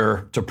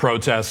counter to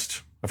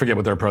protest. I forget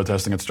what they're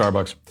protesting at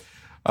Starbucks.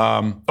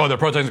 They're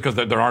protesting because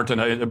there aren't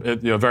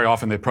very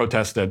often they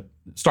protest at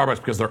Starbucks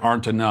because there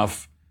aren't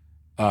enough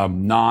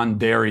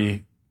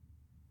non-dairy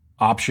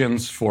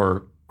options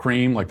for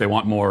cream, like they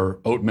want more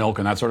oat milk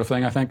and that sort of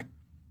thing, I think.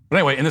 But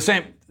anyway, I'd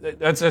say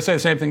the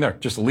same thing there.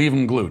 Just leave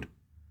them glued.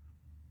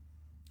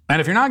 And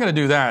if you're not going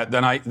to do that,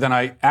 then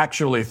I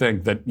actually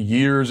think that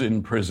years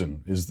in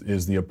prison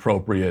is the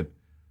appropriate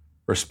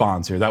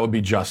response here. That would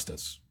be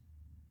justice.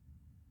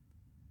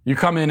 You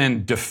come in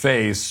and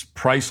deface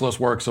priceless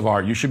works of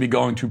art. You should be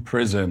going to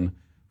prison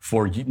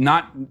for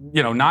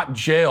not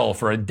jail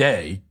for a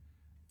day,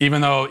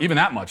 even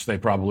that much they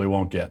probably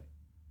won't get.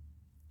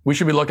 We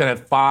should be looking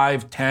at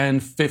 5, 10,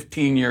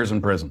 15 years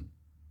in prison.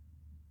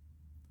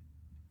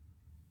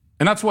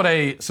 And that's what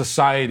a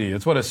society,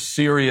 it's what a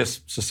serious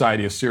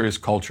society, a serious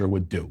culture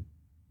would do.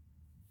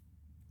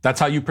 That's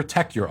how you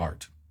protect your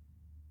art.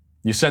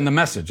 You send the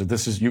message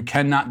that you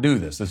cannot do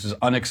this. This is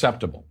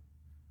unacceptable.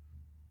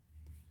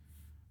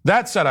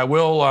 That said, I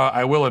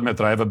will admit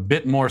that I have a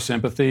bit more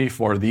sympathy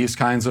for these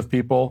kinds of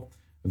people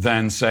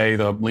than, say,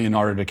 the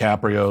Leonardo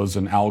DiCaprios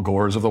and Al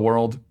Gores of the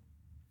world.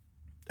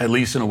 At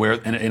least in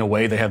a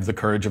way, they have the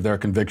courage of their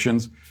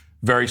convictions.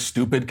 Very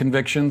stupid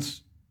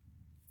convictions,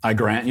 I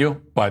grant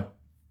you, but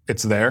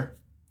it's there.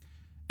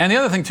 And the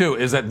other thing, too,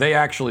 is that they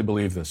actually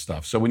believe this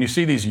stuff. So when you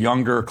see these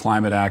younger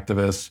climate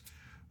activists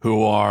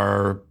who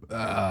are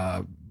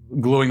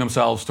gluing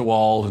themselves to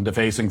walls and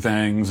defacing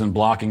things and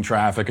blocking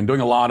traffic and doing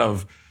a lot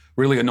of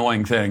really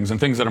annoying things, and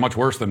things that are much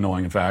worse than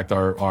annoying, in fact,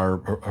 are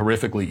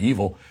horrifically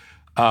evil.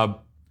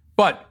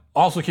 But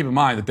also keep in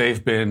mind that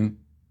they've been,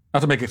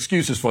 not to make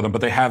excuses for them, but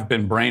they have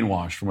been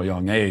brainwashed from a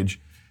young age.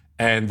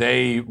 And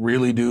they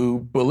really do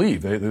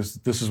believe,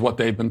 this is what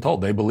they've been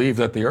told. They believe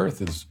that the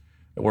earth is,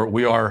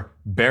 we are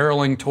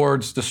barreling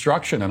towards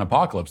destruction and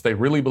apocalypse. They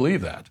really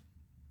believe that.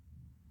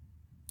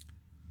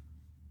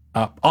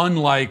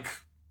 Unlike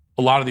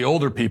a lot of the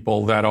older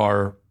people that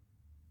are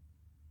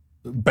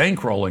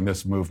bankrolling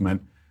this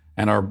movement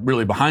and are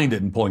really behind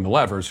it and pulling the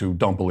levers, who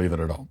don't believe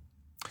it at all.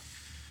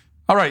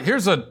 All right,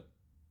 here's a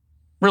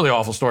really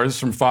awful story. This is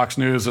from Fox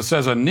News. It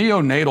says a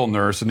neonatal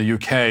nurse in the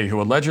UK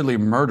who allegedly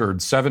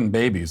murdered 7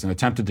 babies and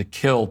attempted to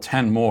kill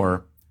 10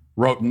 more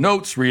wrote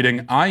notes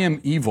reading, "I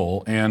am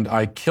evil and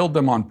I killed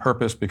them on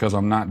purpose because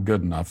I'm not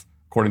good enough,"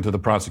 according to the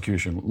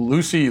prosecution.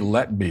 Lucy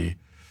Letby,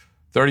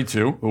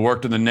 32, who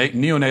worked in the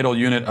neonatal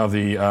unit of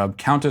the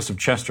Countess of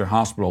Chester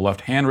Hospital,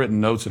 left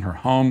handwritten notes in her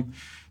home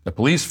that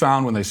police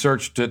found when they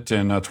searched it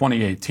in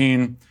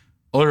 2018.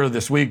 Earlier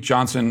this week,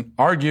 Johnson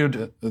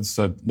argued, it's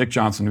Nick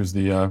Johnson, who's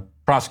the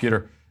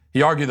prosecutor,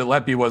 he argued that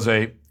Letby was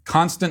a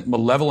constant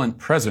malevolent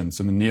presence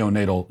in the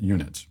neonatal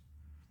unit.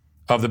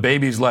 Of the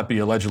babies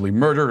Letby allegedly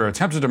murdered or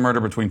attempted to murder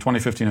between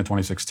 2015 and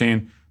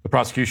 2016, the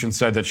prosecution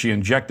said that she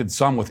injected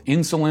some with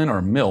insulin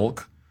or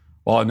milk,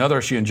 while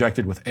another she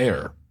injected with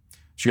air.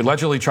 She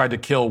allegedly tried to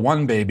kill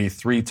one baby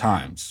 3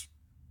 times.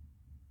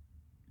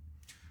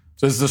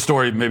 So this is a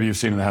story maybe you've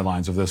seen in the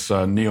headlines of this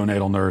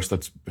neonatal nurse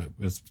that's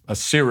a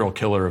serial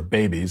killer of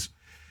babies.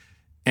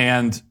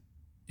 And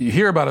you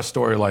hear about a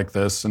story like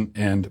this,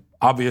 and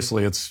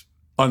obviously it's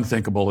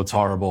unthinkable, it's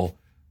horrible.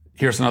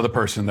 Here's another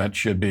person that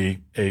should be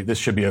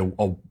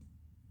a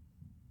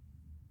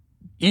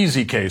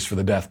easy case for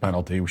the death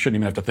penalty. We shouldn't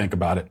even have to think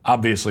about it.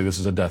 Obviously, this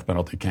is a death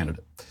penalty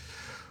candidate.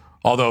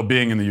 Although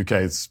being in the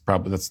UK,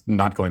 that's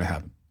not going to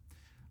happen.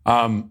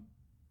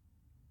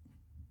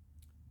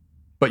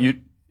 But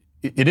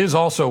it is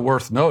also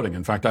worth noting,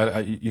 in fact,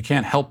 you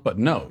can't help but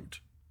note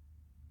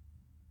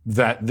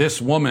that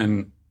this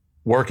woman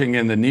working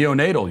in the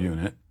neonatal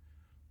unit,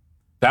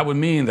 that would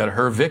mean that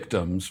her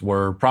victims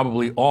were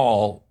probably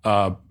all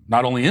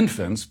not only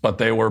infants, but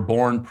they were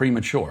born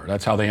premature.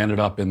 That's how they ended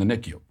up in the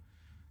NICU.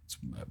 It's,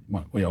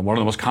 one of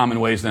the most common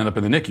ways to end up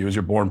in the NICU is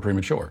you're born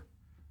premature.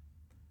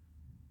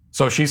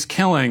 So she's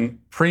killing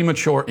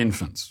premature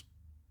infants.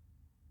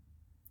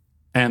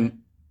 And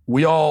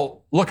we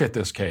all look at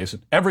this case,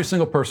 and every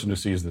single person who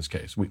sees this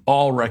case, we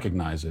all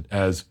recognize it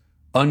as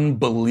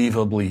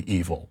unbelievably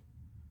evil.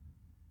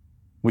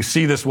 We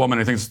see this woman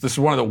and think this is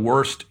one of the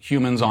worst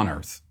humans on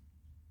earth.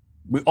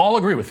 We all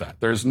agree with that.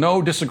 There's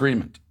no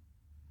disagreement.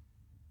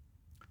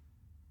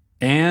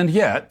 And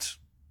yet,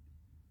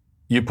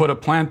 you put a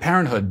Planned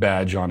Parenthood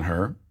badge on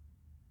her,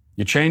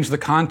 you change the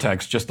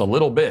context just a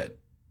little bit,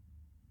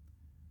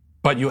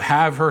 but you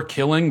have her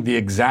killing the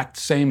exact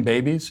same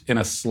babies in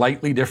a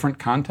slightly different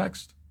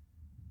context?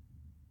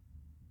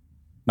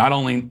 Not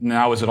only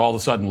now is it all of a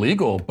sudden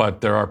legal,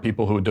 but there are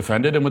people who would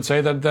defend it and would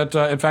say that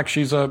in fact,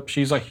 she's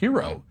a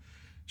hero.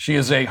 She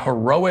is a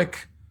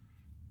heroic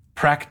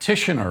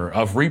practitioner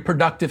of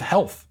reproductive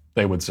health,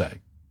 they would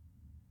say.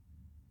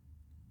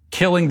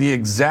 Killing the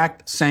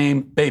exact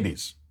same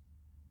babies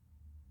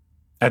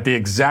at the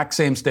exact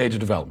same stage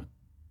of development.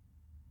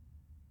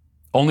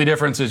 Only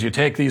difference is you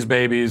take these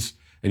babies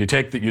and you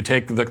take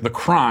the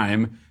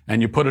crime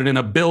and you put it in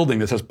a building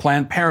that says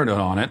Planned Parenthood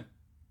on it.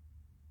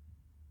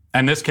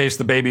 In this case,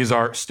 the babies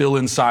are still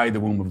inside the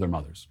womb of their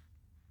mothers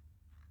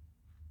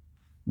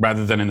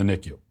rather than in the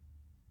NICU.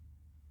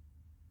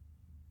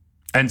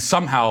 And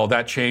somehow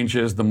that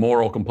changes the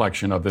moral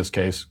complexion of this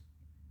case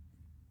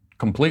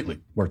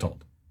completely, we're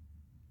told,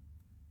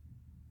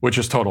 which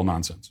is total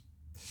nonsense.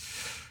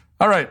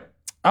 All right.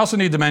 I also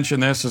need to mention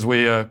this as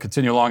we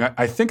continue along.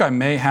 I think I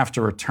may have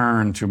to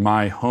return to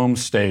my home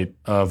state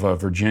of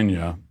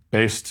Virginia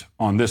based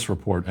on this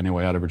report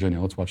anyway out of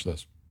Virginia. Let's watch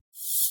this.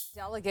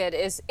 Delegate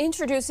is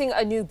introducing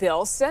a new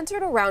bill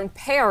centered around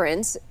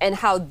parents and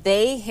how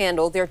they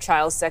handle their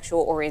child's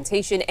sexual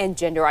orientation and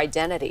gender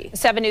identity.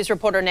 7 News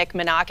reporter Nick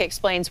Minach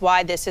explains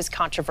why this is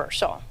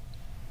controversial.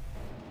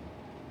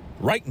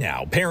 Right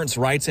now, parents'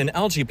 rights and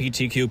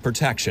LGBTQ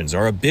protections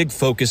are a big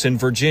focus in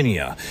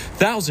Virginia.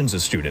 Thousands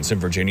of students in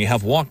Virginia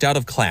have walked out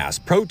of class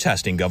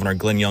protesting Governor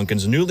Glenn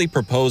Youngkin's newly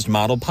proposed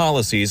model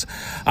policies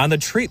on the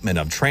treatment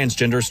of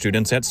transgender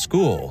students at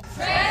school.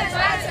 Trans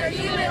rights are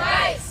human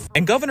rights.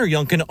 And Governor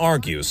Youngkin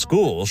argues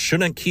schools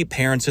shouldn't keep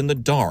parents in the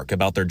dark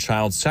about their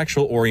child's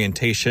sexual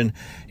orientation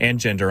and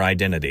gender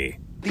identity.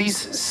 These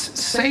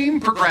same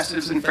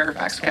progressives in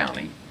Fairfax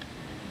County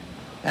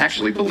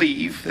actually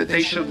believe that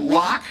they should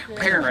lock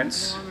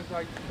parents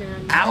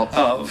out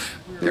of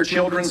their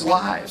children's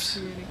lives.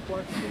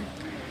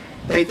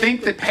 They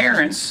think that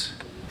parents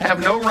have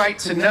no right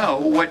to know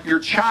what your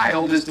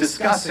child is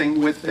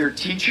discussing with their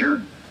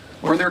teacher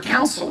or their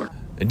counselor.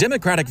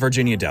 Democratic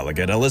Virginia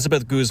delegate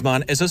Elizabeth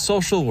Guzman is a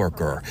social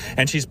worker,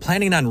 and she's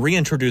planning on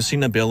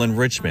reintroducing a bill in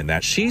Richmond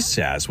that she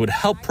says would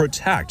help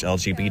protect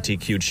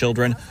LGBTQ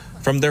children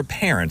from their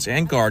parents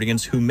and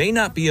guardians who may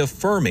not be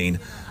affirming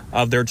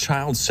of their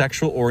child's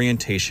sexual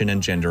orientation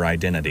and gender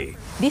identity.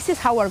 This is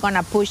how we're going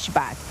to push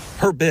back.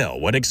 Her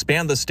bill would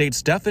expand the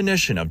state's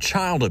definition of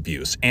child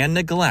abuse and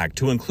neglect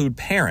to include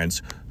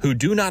parents who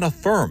do not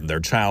affirm their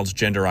child's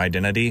gender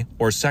identity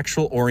or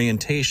sexual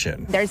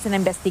orientation. There's an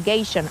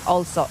investigation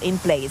also in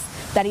place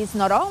that is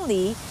not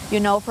only,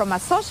 from a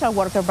social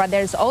worker, but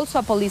there's also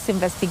a police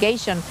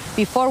investigation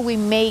before we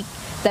make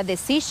the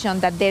decision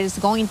that there's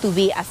going to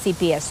be a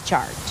CPS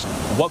charge.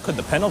 What could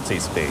the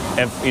penalties be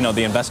if,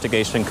 the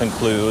investigation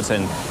concludes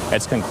and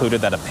it's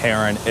concluded that a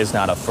parent is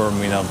not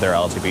affirming of their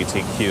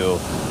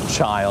LGBTQ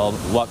child?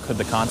 What could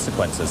the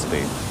consequences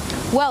be?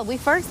 Well, we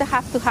first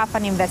have to have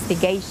an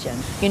investigation.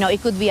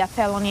 It could be a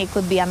felony, it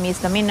could be a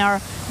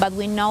misdemeanor, but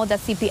we know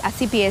that a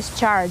CPS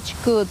charge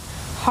could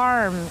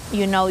harm,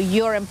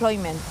 your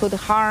employment, could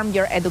harm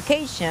your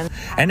education.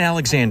 And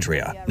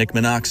Alexandria, Nick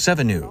Minock,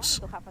 7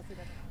 News.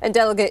 And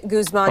Delegate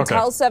Guzman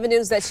tells 7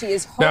 News that she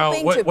is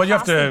hoping to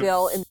pass the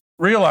bill.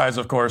 Realize,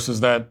 of course, is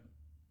that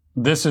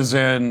this is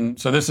in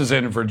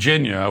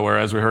Virginia, where,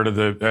 as we heard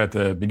at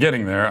the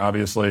beginning there,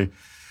 obviously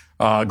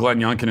Glenn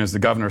Youngkin is the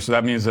governor. So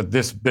that means that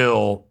this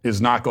bill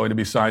is not going to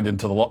be signed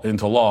into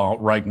law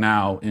right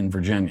now in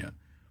Virginia.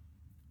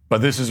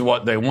 But this is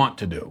what they want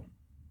to do.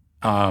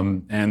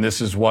 And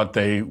this is what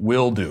they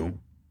will do,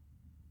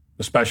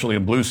 especially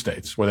in blue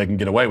states where they can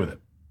get away with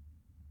it.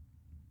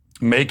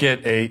 Make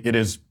it it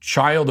is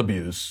child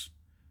abuse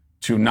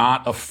to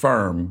not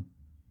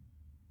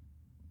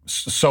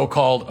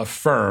so-called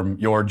affirm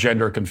your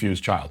gender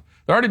confused child.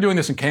 They're already doing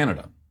this in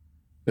Canada.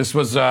 It's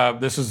a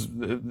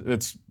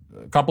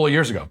couple of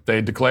years ago.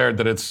 They declared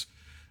that it's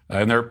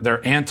in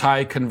their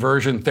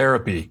anti-conversion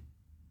therapy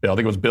bill. I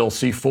think it was Bill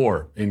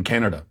C-4 in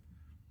Canada,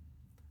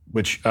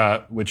 which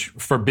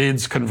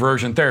forbids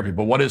conversion therapy.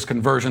 But what is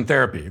conversion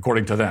therapy,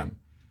 according to them?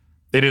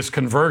 It is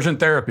conversion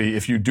therapy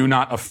if you do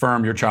not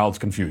affirm your child's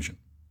confusion.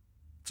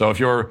 So if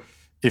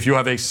you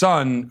have a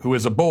son who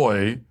is a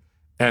boy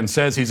and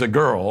says he's a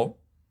girl,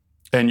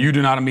 and you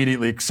do not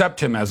immediately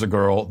accept him as a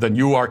girl, then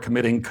you are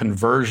committing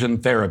conversion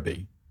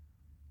therapy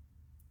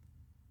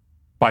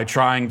by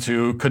trying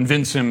to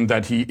convince him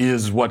that he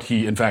is what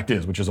he in fact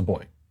is, which is a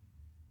boy.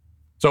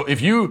 So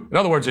in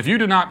other words, if you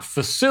do not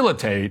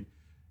facilitate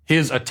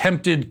his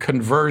attempted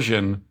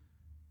conversion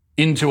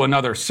into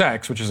another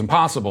sex, which is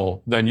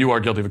impossible, then you are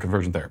guilty of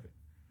conversion therapy.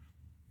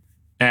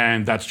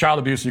 And that's child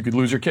abuse. You could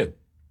lose your kid.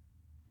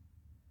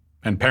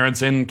 And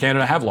parents in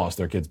Canada have lost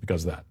their kids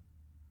because of that.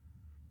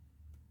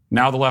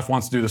 Now the left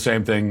wants to do the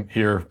same thing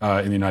here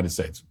in the United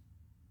States.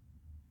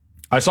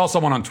 I saw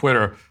someone on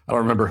Twitter, I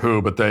don't remember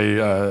who, but they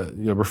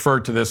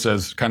referred to this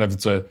as kind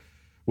of,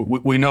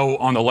 we know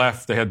on the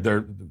left they had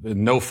their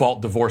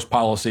no-fault divorce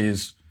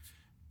policies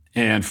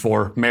and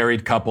for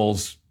married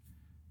couples.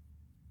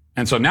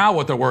 And so now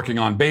what they're working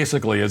on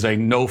basically is a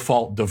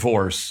no-fault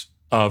divorce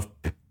of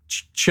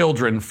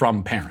children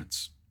from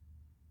parents.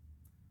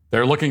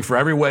 They're looking for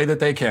every way that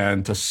they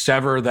can to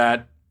sever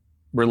that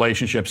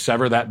relationship,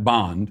 sever that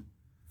bond.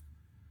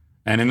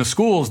 And in the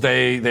schools,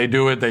 they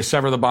do it. They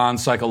sever the bond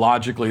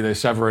psychologically. They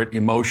sever it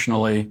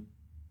emotionally.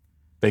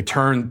 They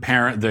turn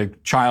the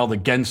child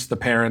against the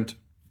parent.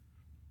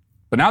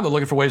 But now they're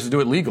looking for ways to do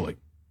it legally.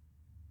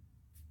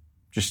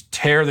 Just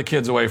tear the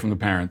kids away from the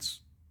parents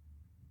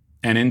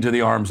and into the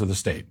arms of the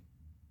state,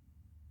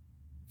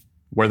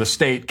 where the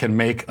state can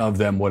make of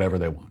them whatever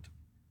they want.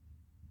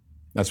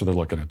 That's what they're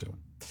looking at doing.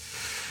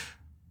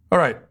 All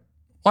right,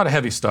 a lot of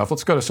heavy stuff.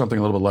 Let's go to something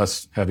a little bit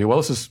less heavy. Well,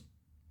 this is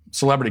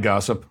celebrity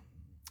gossip,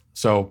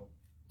 so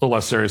a little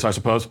less serious, I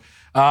suppose.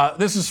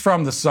 This is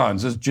from The Sun. It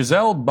says,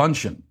 Gisele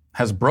Bündchen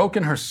has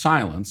broken her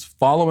silence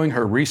following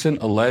her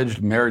recent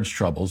alleged marriage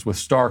troubles with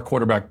star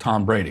quarterback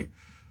Tom Brady.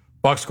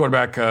 Bucs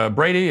quarterback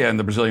Brady and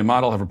the Brazilian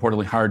model have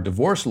reportedly hired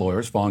divorce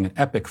lawyers following an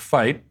epic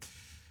fight.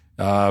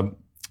 And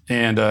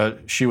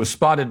she was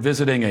spotted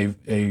visiting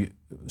a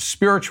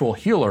spiritual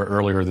healer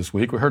earlier this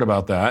week. We heard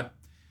about that.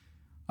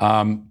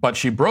 But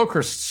she broke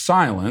her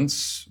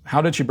silence.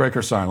 How did she break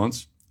her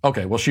silence?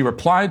 Okay, well, she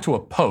replied to a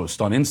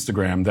post on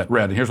Instagram that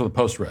read, and here's what the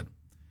post read.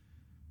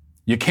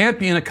 You can't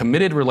be in a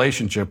committed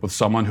relationship with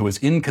someone who is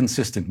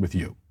inconsistent with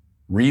you.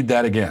 Read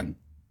that again.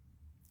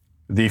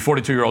 The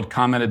 42-year-old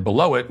commented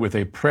below it with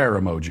a prayer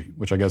emoji,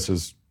 which I guess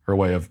is her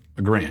way of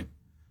agreeing.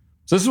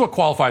 So this is what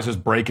qualifies as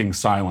breaking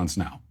silence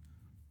now.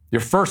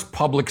 Your first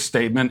public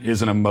statement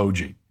is an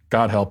emoji.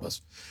 God help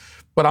us.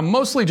 But I'm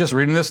mostly just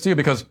reading this to you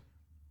because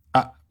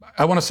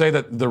I want to say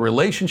that the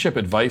relationship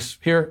advice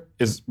here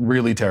is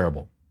really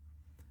terrible.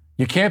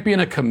 You can't be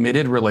in a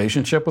committed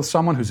relationship with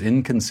someone who's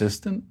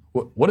inconsistent.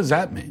 What does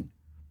that mean?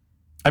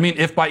 I mean,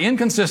 if by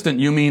inconsistent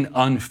you mean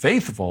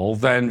unfaithful,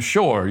 then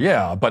sure,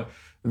 yeah, but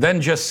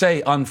then just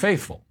say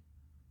unfaithful.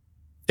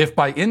 If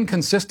by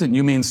inconsistent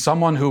you mean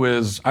someone who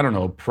is, I don't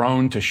know,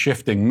 prone to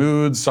shifting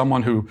moods,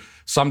 someone who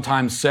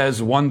sometimes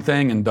says one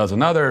thing and does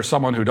another,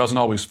 someone who doesn't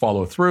always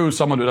follow through,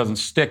 someone who doesn't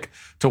stick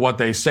to what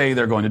they say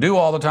they're going to do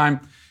all the time,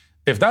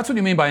 if that's what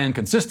you mean by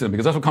inconsistent,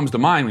 because that's what comes to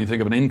mind when you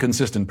think of an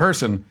inconsistent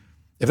person,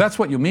 if that's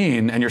what you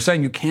mean, and you're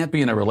saying you can't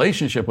be in a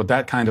relationship with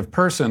that kind of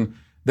person,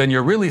 then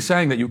you're really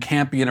saying that you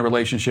can't be in a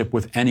relationship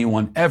with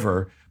anyone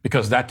ever,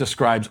 because that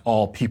describes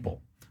all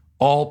people.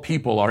 All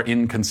people are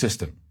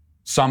inconsistent.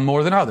 Some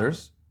more than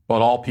others,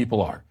 but all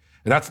people are.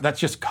 That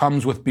just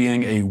comes with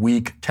being a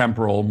weak,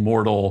 temporal,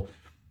 mortal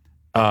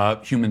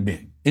human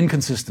being.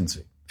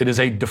 Inconsistency. It is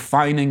a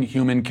defining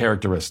human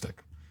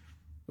characteristic.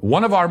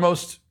 One of our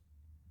most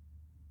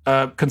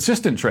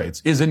consistent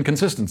traits is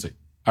inconsistency,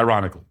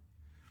 ironically.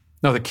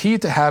 Now, the key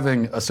to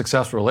having a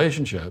successful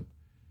relationship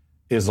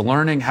is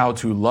learning how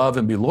to love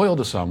and be loyal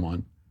to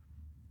someone,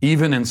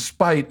 even in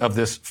spite of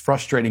this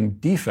frustrating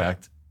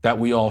defect that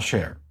we all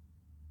share.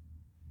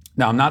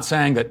 Now, I'm not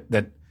saying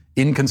that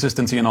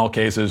inconsistency in all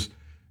cases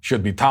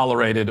should be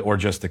tolerated or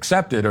just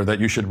accepted, or that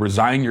you should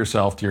resign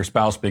yourself to your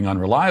spouse being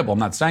unreliable. I'm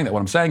not saying that. What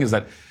I'm saying is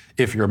that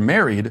if you're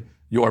married,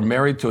 you are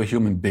married to a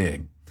human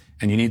being,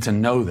 and you need to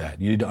know that.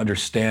 You need to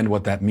understand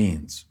what that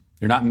means.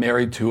 You're not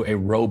married to a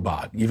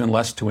robot, even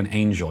less to an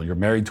angel. You're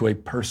married to a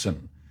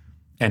person,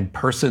 and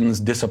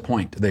persons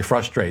disappoint. They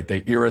frustrate.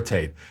 They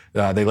irritate.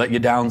 They let you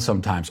down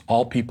sometimes.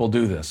 All people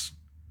do this.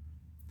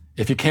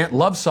 If you can't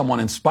love someone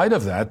in spite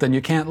of that, then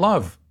you can't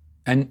love,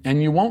 and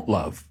you won't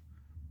love.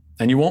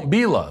 And you won't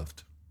be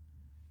loved.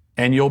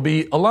 And you'll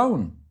be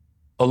alone.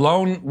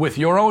 Alone with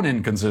your own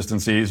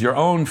inconsistencies, your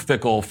own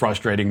fickle,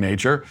 frustrating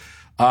nature,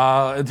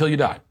 until you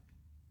die.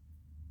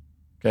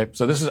 Okay,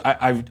 so this is,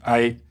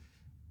 I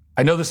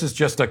know this is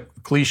just a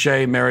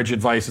cliche marriage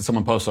advice that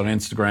someone posts on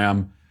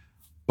Instagram,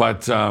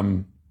 but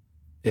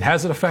it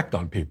has an effect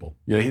on people.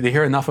 They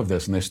hear enough of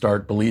this and they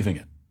start believing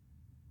it.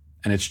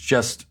 And it's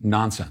just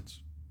nonsense.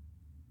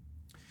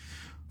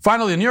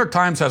 Finally, the New York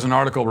Times has an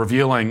article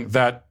revealing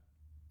that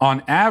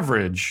on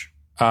average,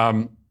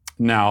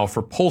 now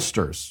for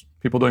pollsters,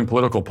 people doing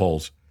political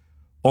polls,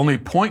 only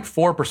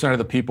 0.4% of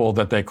the people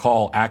that they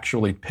call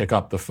actually pick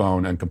up the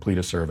phone and complete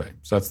a survey.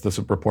 So that's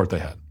the report they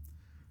had.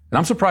 And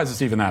I'm surprised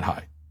it's even that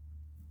high.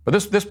 But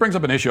this brings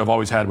up an issue I've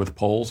always had with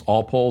polls,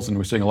 all polls, and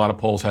we're seeing a lot of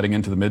polls heading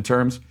into the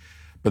midterms.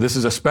 But this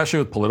is especially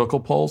with political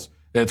polls.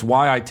 It's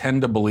why I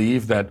tend to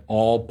believe that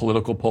all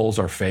political polls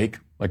are fake,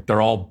 like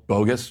they're all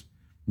bogus.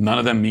 None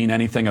of them mean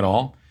anything at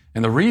all.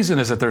 And the reason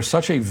is that there's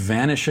such a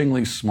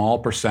vanishingly small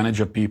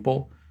percentage of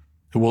people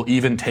who will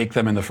even take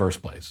them in the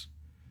first place.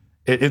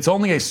 It's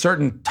only a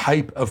certain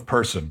type of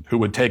person who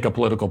would take a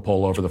political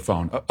poll over the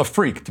phone, a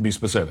freak to be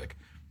specific,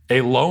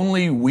 a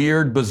lonely,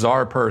 weird,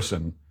 bizarre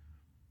person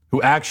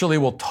who actually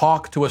will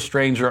talk to a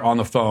stranger on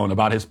the phone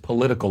about his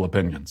political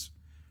opinions.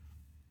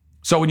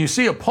 So when you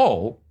see a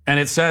poll and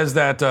it says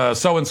that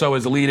so-and-so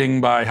is leading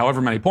by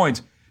however many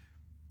points,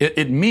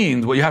 it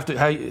means what you have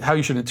to, how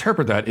you should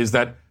interpret that is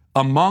that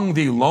among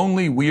the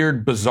lonely,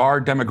 weird, bizarre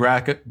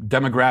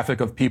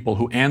demographic of people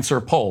who answer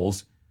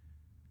polls,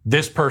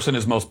 this person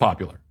is most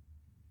popular.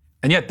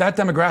 And yet that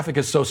demographic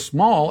is so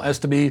small as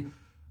to be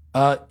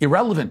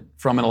irrelevant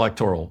from an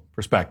electoral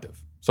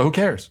perspective. So who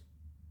cares?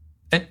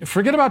 And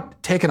forget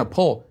about taking a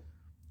poll.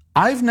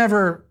 I've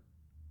never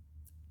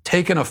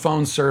taken a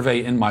phone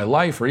survey in my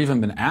life or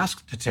even been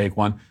asked to take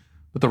one.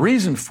 But the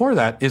reason for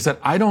that is that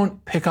I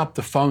don't pick up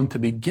the phone to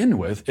begin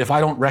with if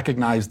I don't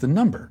recognize the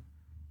number.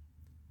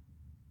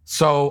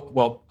 So,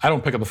 well, I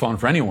don't pick up the phone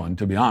for anyone,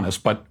 to be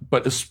honest, but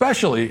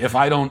especially if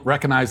I don't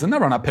recognize the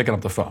number, I'm not picking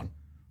up the phone.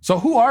 So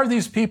who are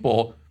these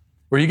people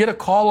where you get a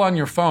call on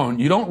your phone,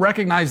 you don't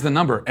recognize the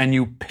number, and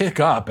you pick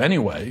up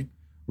anyway,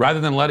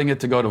 rather than letting it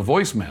to go to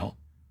voicemail?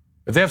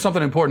 If they have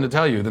something important to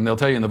tell you, then they'll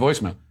tell you in the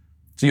voicemail.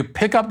 So you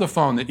pick up the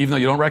phone, even though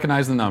you don't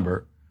recognize the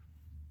number,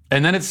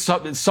 and then it's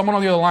someone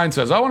on the other line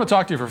says, I want to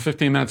talk to you for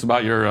 15 minutes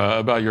about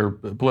your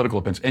political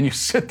opinions. And you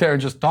sit there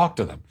and just talk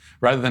to them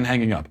rather than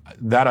hanging up.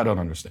 That I don't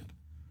understand.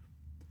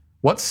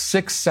 What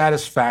sick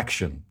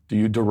satisfaction do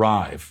you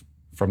derive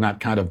from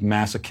that kind of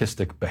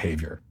masochistic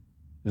behavior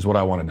is what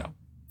I want to know. All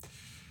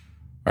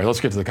right,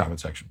 let's get to the comment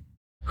section.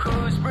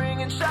 Who's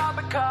bringing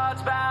shopping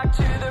carts back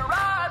to the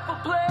rightful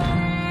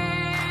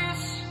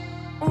place?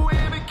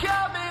 We're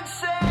becoming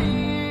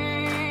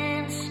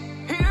saints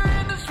here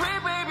in the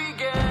sweet baby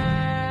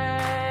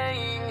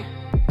gang.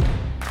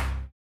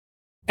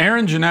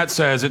 Aaron Jeanette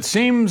says, it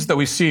seems that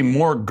we see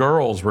more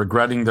girls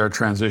regretting their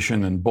transition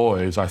than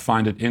boys. I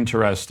find it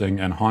interesting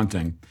and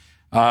haunting.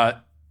 Yeah,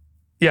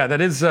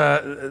 that is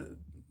a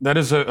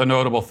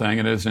notable thing,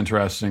 and it is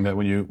interesting that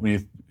when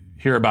you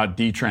hear about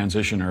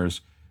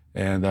detransitioners,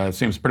 and it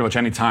seems pretty much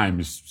any time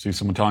you see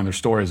someone telling their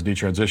story as a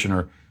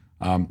detransitioner,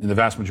 in the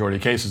vast majority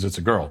of cases, it's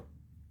a girl.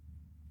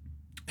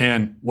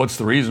 And what's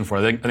the reason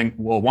for it? I think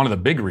one of the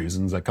big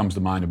reasons that comes to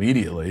mind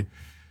immediately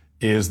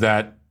is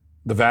that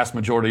the vast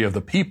majority of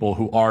the people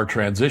who are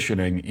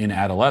transitioning in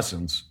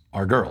adolescence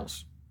are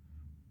girls.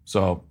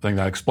 So I think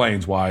that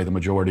explains why the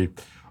majority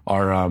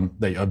are of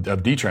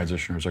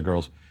detransitioners are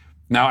girls.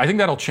 Now, I think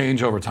that'll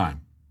change over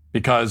time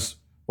because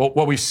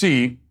what we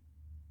see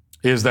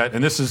is that,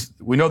 and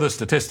we know this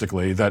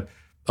statistically, that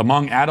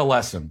among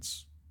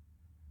adolescents,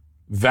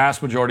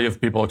 vast majority of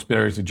people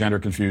experiencing gender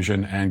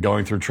confusion and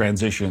going through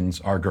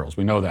transitions are girls.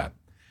 We know that.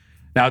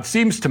 Now, it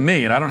seems to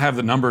me, and I don't have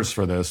the numbers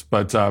for this,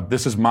 but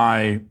this is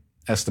my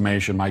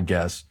estimation, my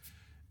guess,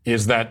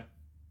 is that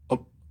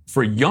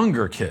for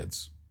younger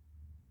kids,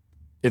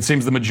 it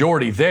seems the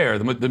majority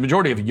the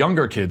majority of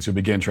younger kids who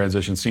begin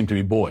transitions seem to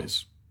be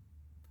boys.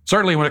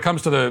 Certainly when it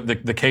comes to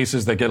the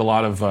cases that get a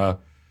lot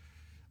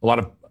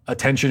of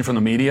attention from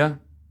the media,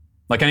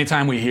 like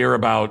anytime we hear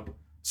about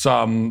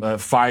some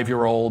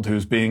 5-year-old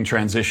who's being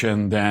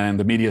transitioned and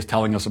the media is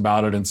telling us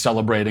about it and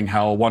celebrating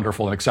how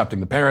wonderful and accepting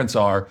the parents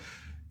are,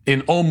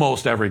 in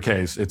almost every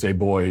case, it's a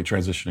boy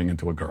transitioning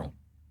into a girl.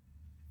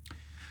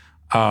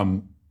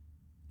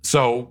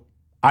 So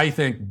I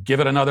think give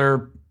it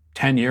another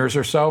 10 years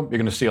or so, you're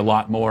going to see a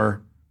lot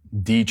more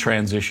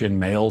detransition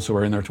males who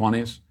are in their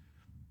 20s.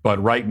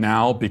 But right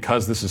now,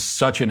 because this is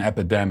such an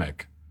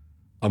epidemic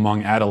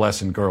among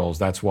adolescent girls,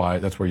 that's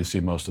where you see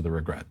most of the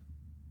regret.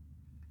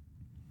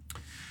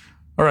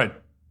 All right.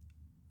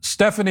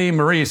 Stephanie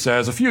Marie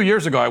says, a few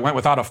years ago, I went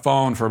without a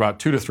phone for about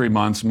 2 to 3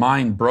 months.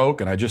 Mine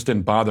broke, and I just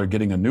didn't bother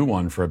getting a new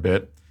one for a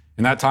bit.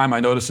 In that time, I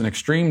noticed an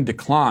extreme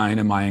decline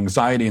in my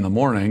anxiety in the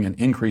morning, an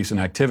increase in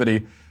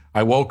activity.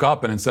 I woke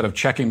up, and instead of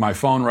checking my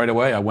phone right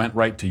away, I went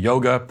right to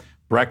yoga,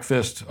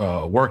 breakfast,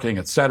 working,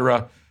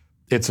 etc.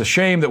 It's a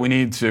shame that we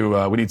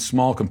need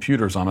small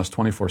computers on us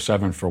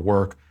 24/7 for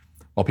work,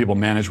 while people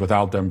manage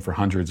without them for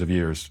hundreds of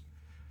years.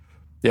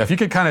 Yeah, if you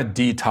could kind of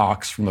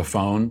detox from the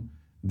phone,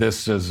 this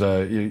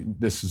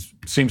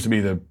seems to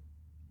be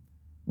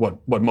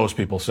what most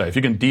people say. If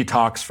you can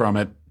detox from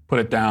it, put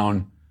it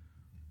down,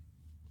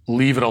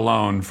 leave it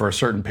alone for a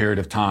certain period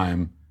of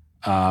time,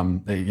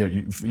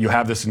 you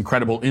have this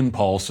incredible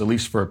impulse, at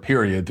least for a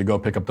period, to go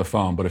pick up the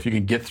phone. But if you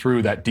can get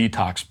through that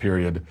detox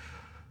period,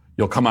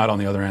 you'll come out on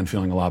the other end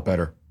feeling a lot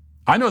better.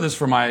 I know this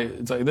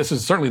this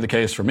is certainly the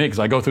case for me because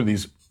I go through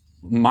these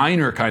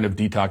minor kind of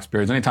detox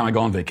periods anytime I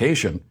go on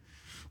vacation.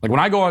 Like when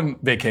I go on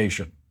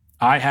vacation,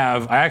 I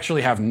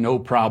actually have no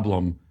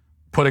problem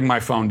putting my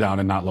phone down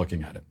and not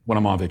looking at it when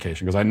I'm on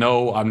vacation because I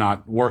know I'm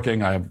not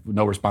working, I have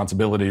no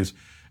responsibilities.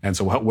 And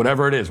so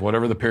whatever it is,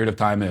 whatever the period of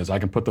time is, I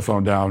can put the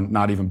phone down,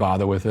 not even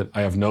bother with it.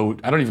 I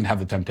don't even have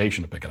the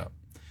temptation to pick it up.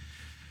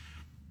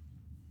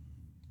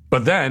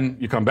 But then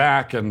you come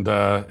back and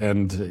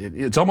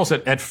it's almost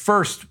at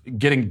first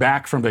getting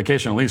back from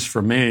vacation, at least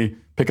for me,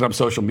 picking up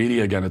social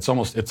media again,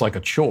 it's like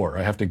a chore.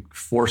 I have to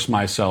force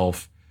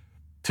myself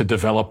to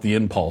develop the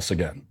impulse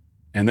again.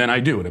 And then I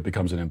do, and it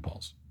becomes an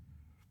impulse.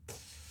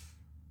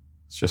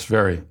 It's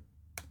very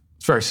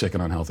sick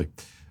and unhealthy.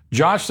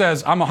 Josh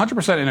says, I'm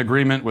 100% in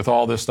agreement with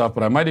all this stuff,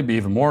 but I might be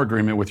even more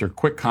agreement with your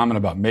quick comment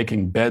about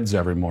making beds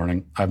every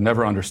morning. I've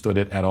never understood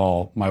it at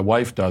all. My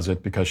wife does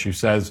it because she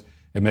says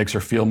it makes her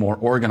feel more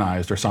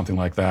organized or something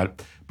like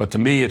that. But to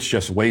me, it's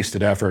just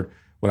wasted effort.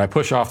 When I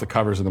push off the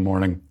covers in the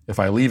morning, if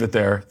I leave it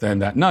there, then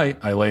that night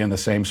I lay in the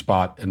same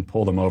spot and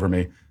pull them over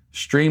me,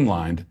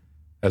 streamlined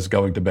as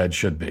going to bed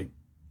should be.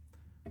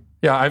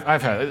 Yeah,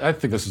 I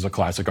think this is a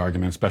classic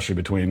argument, especially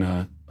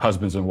between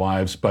husbands and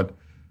wives, but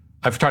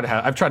I've tried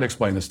to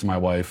explain this to my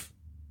wife.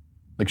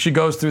 Like she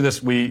goes through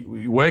this, we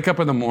wake up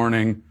in the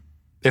morning.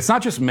 It's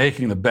not just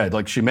making the bed.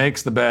 Like she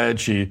makes the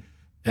bed,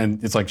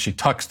 and it's like she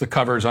tucks the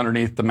covers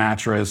underneath the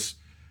mattress.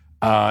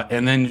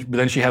 And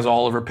then she has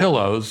all of her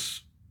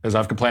pillows, as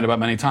I've complained about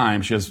many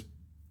times. She has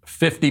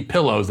 50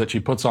 pillows that she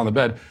puts on the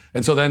bed.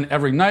 And so then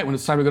every night when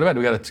it's time to go to bed,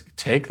 we got to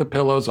take the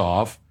pillows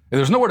off. And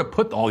there's nowhere to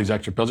put all these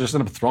extra pillows. Just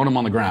end up throwing them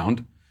on the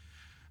ground.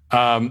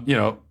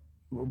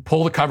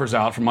 Pull the covers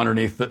out from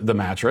underneath the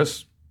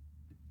mattress.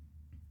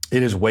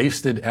 It is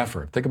wasted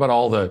effort. Think about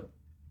all the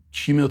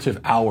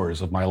cumulative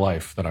hours of my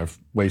life that I've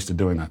wasted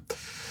doing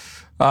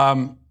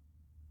that.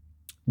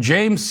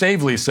 James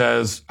Savely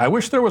says, I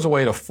wish there was a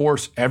way to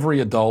force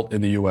every adult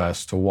in the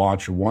U.S. to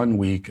watch 1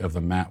 week of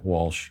the Matt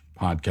Walsh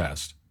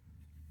podcast.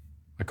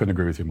 I couldn't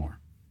agree with you more.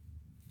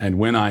 And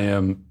when I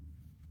am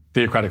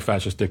theocratic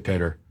fascist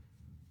dictator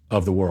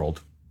of the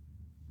world,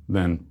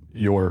 then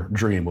your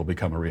dream will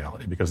become a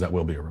reality because that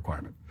will be a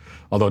requirement.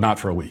 Although not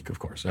for a week, of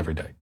course, every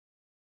day.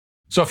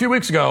 So a few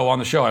weeks ago on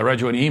the show, I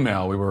read you an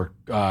email we were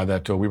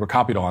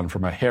copied on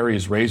from a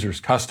Harry's Razors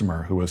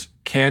customer who was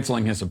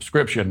canceling his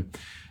subscription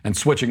and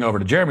switching over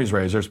to Jeremy's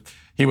Razors.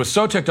 He was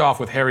so ticked off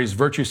with Harry's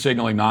virtue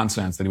signaling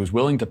nonsense that he was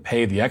willing to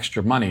pay the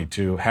extra money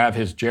to have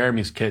his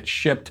Jeremy's kit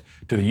shipped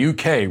to the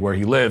UK where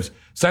he lives.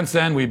 Since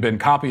then, we've been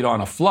copied on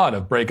a flood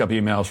of breakup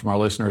emails from our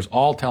listeners,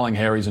 all telling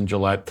Harry's and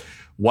Gillette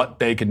what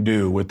they can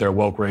do with their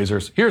woke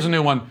razors. Here's a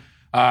new one.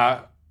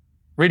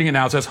 Reading it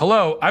now, it says,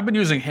 "Hello, I've been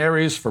using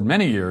Harry's for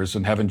many years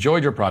and have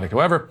enjoyed your product.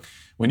 However,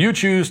 when you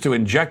choose to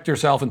inject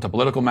yourself into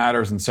political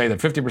matters and say that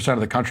 50%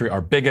 of the country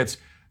are bigots,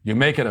 you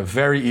make it a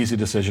very easy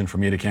decision for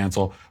me to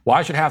cancel.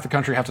 Why should half the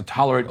country have to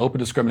tolerate open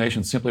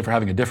discrimination simply for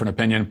having a different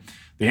opinion?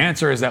 The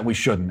answer is that we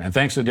shouldn't. And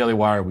thanks to the Daily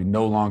Wire, we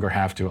no longer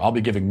have to. I'll be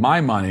giving my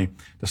money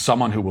to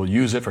someone who will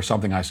use it for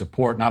something I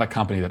support, not a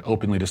company that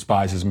openly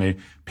despises me.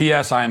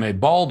 P.S. I am a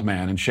bald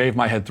man and shave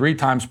my head 3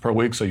 times per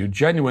week, so you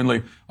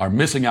genuinely are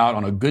missing out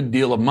on a good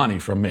deal of money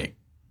from me."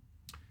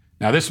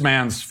 Now, this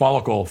man's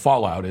follicle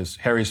fallout is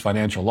Harry's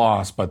financial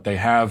loss, but they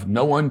have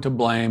no one to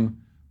blame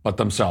but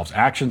themselves.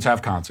 Actions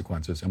have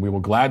consequences, and we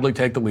will gladly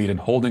take the lead in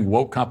holding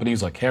woke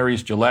companies like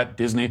Harry's, Gillette,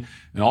 Disney,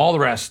 and all the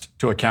rest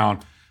to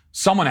account.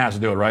 Someone has to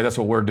do it, right? That's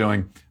what we're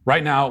doing.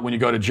 Right now, when you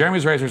go to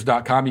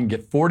jeremy'srazors.com, you can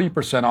get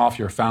 40% off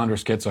your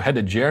Founders Kit. So head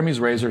to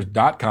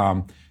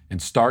jeremy'srazors.com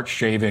and start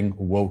shaving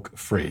woke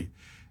free.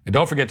 And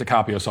don't forget to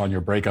copy us on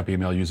your breakup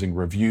email using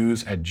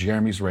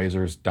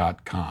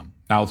reviews@jeremy'srazors.com.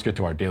 Now let's get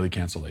to our daily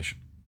cancellation.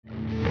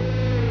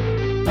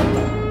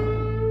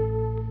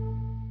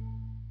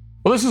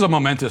 Well, this is a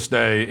momentous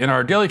day. In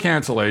our daily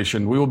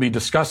cancellation, we will be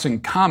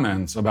discussing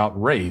comments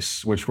about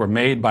race which were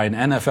made by an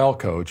NFL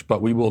coach,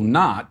 but we will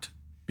not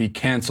be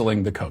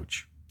canceling the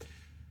coach.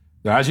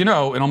 Now, as you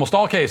know, in almost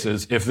all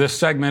cases, if this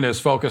segment is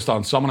focused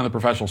on someone in the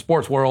professional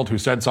sports world who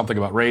said something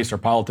about race or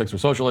politics or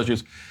social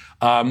issues,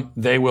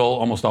 they will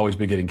almost always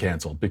be getting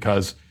canceled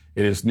because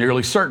it is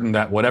nearly certain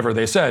that whatever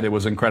they said, it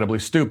was incredibly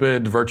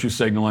stupid, virtue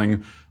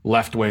signaling,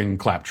 left-wing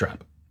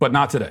claptrap. But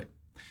not today.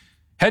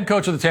 Head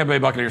coach of the Tampa Bay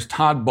Buccaneers,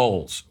 Todd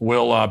Bowles,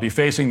 will be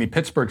facing the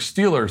Pittsburgh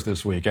Steelers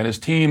this week, and his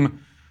team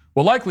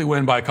will likely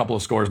win by a couple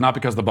of scores, not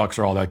because the Bucs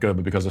are all that good,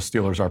 but because the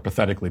Steelers are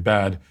pathetically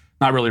bad.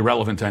 Not really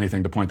relevant to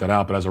anything to point that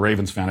out, but as a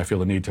Ravens fan, I feel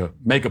the need to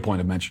make a point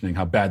of mentioning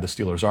how bad the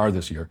Steelers are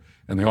this year,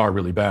 and they are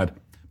really bad.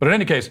 But in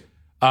any case,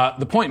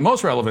 the point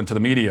most relevant to the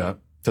media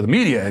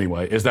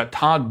anyway, is that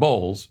Todd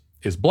Bowles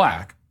is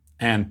black,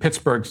 and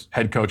Pittsburgh's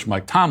head coach,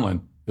 Mike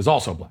Tomlin, is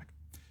also black.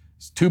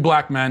 It's 2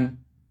 black men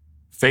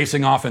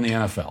facing off in the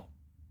NFL.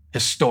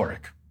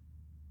 Historic. I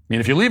mean,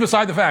 if you leave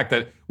aside the fact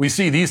that we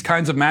see these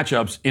kinds of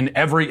matchups in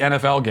every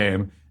NFL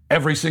game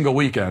every single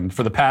weekend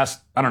for the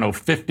past,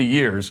 50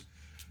 years,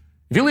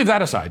 if you leave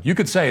that aside, you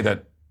could say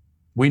that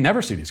we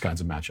never see these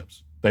kinds of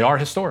matchups. They are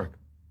historic.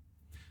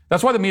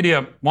 That's why the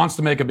media wants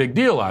to make a big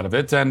deal out of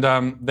it, and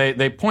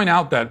they point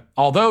out that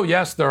although,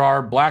 yes, there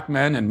are black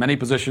men in many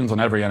positions on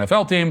every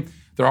NFL team,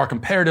 there are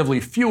comparatively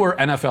fewer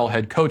NFL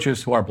head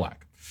coaches who are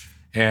black.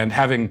 And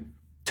having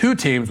 2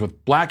 teams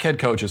with black head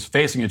coaches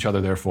facing each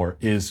other, therefore,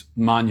 is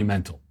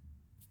monumental.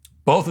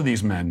 Both of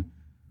these men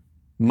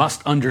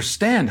must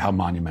understand how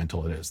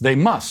monumental it is. They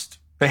must.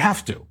 They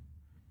have to.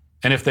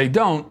 And if they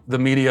don't, the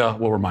media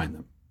will remind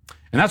them.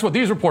 And that's what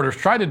these reporters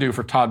tried to do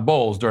for Todd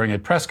Bowles during a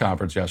press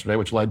conference yesterday,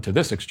 which led to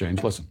this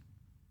exchange. Listen.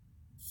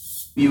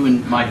 You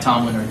and Mike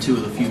Tomlin are 2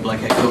 of the few black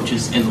head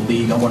coaches in the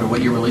league. I wonder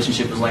what your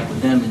relationship is like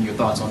with them and your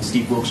thoughts on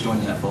Steve Wilks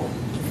joining that fold.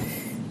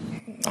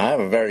 I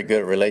have a very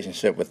good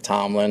relationship with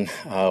Tomlin.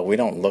 We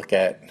don't look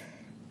at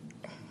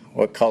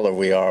what color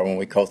we are when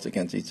we coach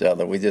against each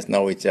other. We just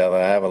know each other.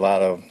 I have a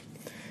lot of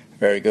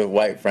very good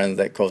white friends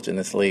that coach in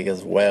this league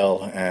as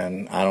well,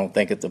 and I don't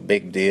think it's a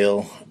big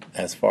deal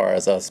as far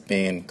as us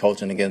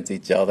coaching against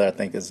each other. I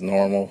think it's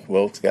normal.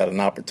 Wilkes got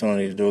an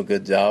opportunity to do a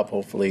good job.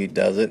 Hopefully he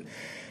does it.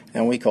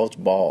 And we coach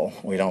ball.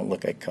 We don't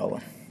look at color.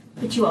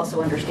 But you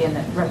also understand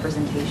that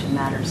representation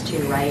matters too,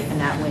 right?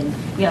 And that when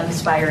young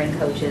aspiring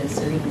coaches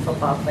or even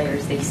football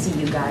players, they see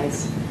you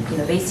guys,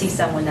 they see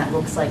someone that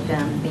looks like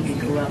them, maybe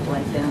grew up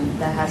like them,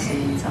 that has to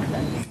mean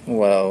something.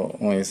 Well,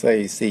 when you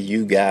say you see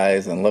you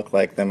guys and look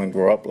like them and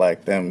grow up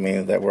like them, it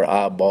means that we're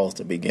oddballs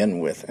to begin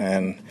with.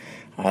 And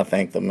I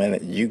think the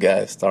minute you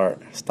guys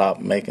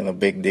stop making a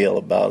big deal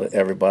about it,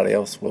 everybody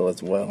else will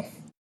as well.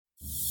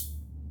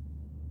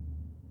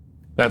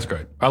 That's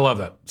great. I love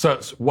that. So,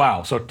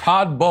 wow. So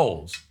Todd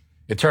Bowles,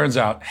 it turns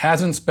out,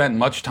 hasn't spent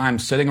much time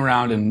sitting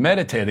around and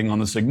meditating on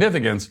the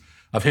significance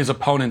of his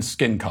opponent's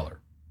skin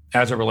color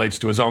as it relates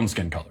to his own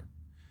skin color.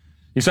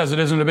 He says it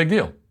isn't a big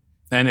deal.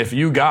 And if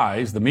you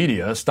guys, the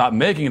media, stop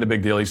making it a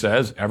big deal, he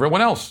says,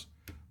 everyone else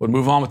would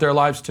move on with their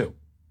lives too.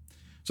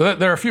 So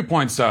there are a few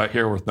points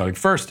here worth noting.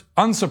 First,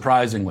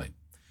 unsurprisingly,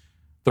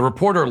 the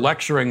reporter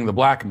lecturing the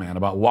black man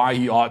about why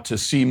he ought to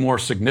see more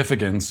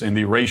significance in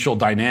the racial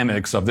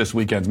dynamics of this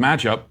weekend's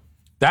matchup,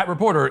 that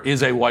reporter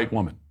is a white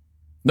woman.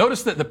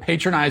 Notice that the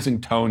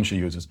patronizing tone she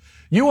uses.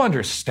 You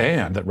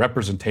understand that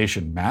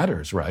representation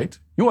matters, right?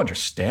 You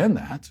understand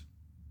that.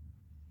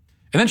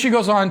 And then she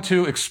goes on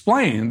to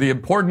explain the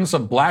importance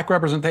of black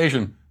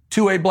representation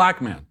to a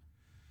black man.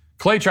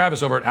 Clay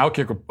Travis over at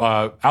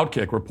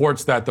Outkick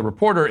reports that the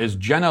reporter is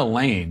Jenna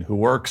Lane, who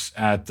works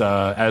as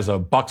a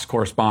Bucks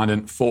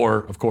correspondent for,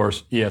 of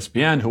course,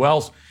 ESPN. Who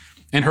else?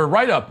 In her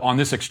write-up on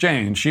this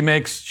exchange, she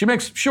makes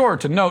sure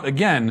to note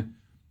again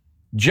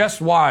just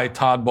why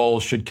Todd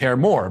Bowles should care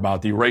more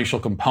about the racial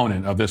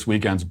component of this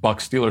weekend's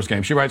Bucks-Steelers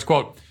game. She writes,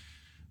 quote,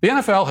 "The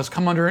NFL has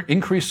come under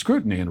increased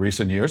scrutiny in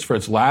recent years for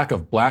its lack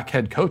of black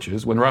head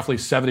coaches when roughly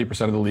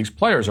 70% of the league's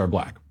players are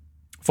black.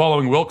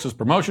 Following Wilks'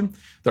 promotion,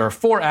 there are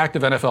 4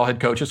 active NFL head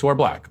coaches who are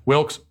black: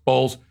 Wilks,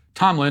 Bowles,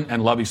 Tomlin,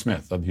 and Lovie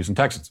Smith of the Houston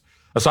Texans.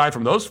 Aside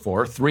from those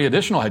 4, 3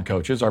 additional head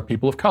coaches are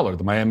people of color: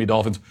 the Miami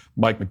Dolphins'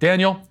 Mike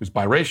McDaniel, who's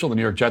biracial, the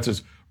New York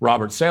Jets'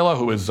 Robert Saleh,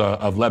 who is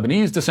of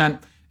Lebanese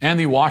descent, and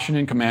the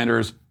Washington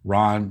Commanders'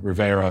 Ron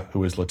Rivera,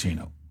 who is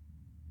Latino."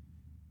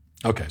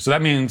 Okay, so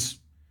that means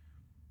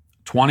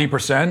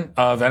 20%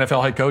 of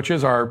NFL head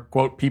coaches are,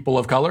 quote, people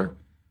of color.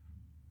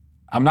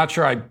 I'm not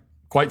sure I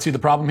quite see the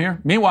problem here.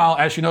 Meanwhile,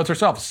 as she notes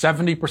herself,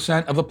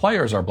 70% of the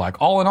players are black.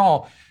 All in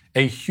all,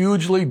 a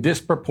hugely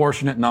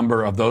disproportionate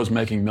number of those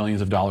making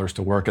millions of dollars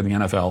to work in the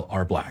NFL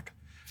are black.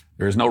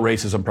 There is no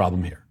racism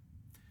problem here.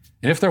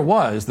 And if there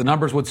was, the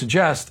numbers would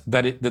suggest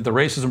that the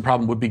racism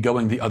problem would be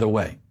going the other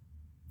way.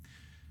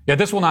 Yet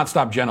this will not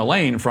stop Jenna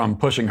Lane from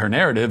pushing her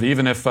narrative,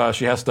 even if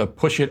she has to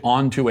push it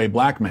onto a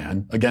black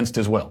man against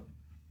his will.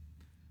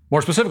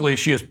 More specifically,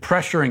 she is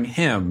pressuring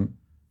him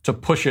to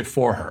push it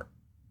for her.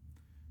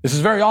 This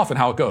is very often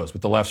how it goes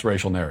with the left's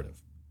racial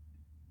narrative.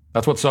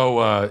 That's what's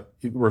so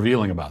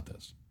revealing about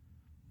this.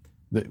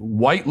 The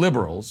white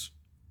liberals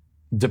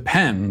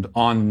depend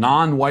on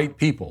non-white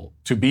people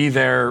to be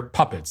their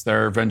puppets,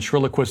 their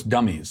ventriloquist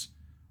dummies,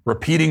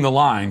 repeating the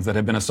lines that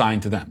have been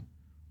assigned to them.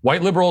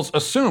 White liberals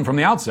assume from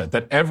the outset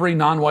that every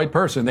non-white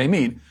person they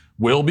meet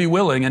will be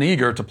willing and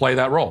eager to play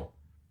that role.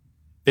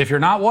 If you're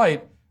not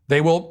white, they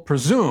will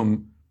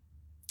presume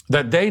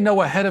that they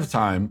know ahead of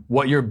time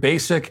what your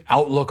basic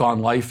outlook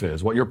on life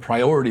is, what your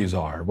priorities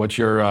are, what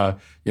your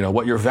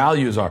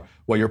values are,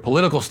 what your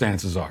political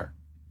stances are.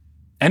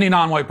 Any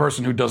non-white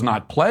person who does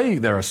not play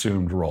their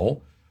assumed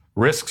role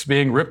risks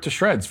being ripped to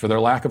shreds for their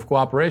lack of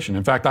cooperation.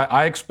 In fact,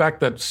 I expect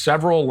that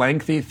several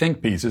lengthy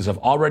think pieces have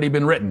already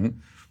been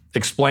written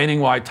explaining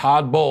why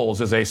Todd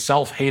Bowles is a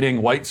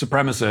self-hating white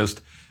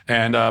supremacist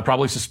and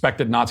probably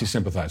suspected Nazi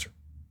sympathizer.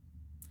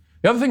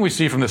 The other thing we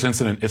see from this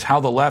incident is how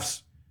the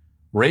left's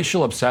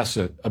racial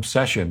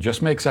obsession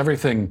just makes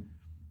everything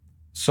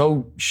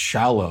so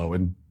shallow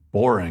and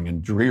boring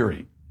and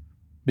dreary.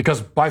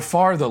 Because by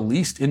far the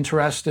least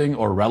interesting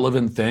or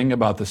relevant thing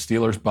about the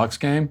Steelers-Bucks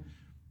game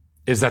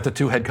is that the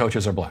 2 head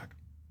coaches are black.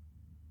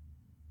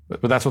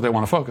 But that's what they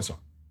want to focus on.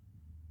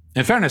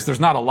 In fairness,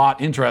 there's not a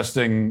lot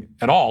interesting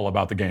at all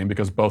about the game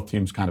because both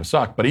teams kind of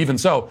suck. But even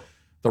so,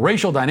 the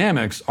racial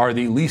dynamics are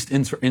the least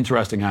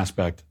interesting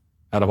aspect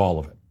out of all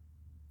of it.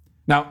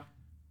 Now,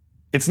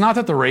 it's not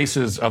that the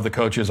races of the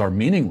coaches are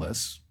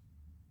meaningless.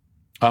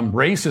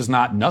 Race is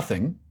not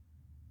nothing.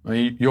 I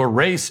mean, your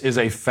race is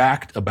a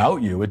fact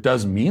about you. It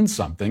does mean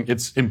something.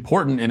 It's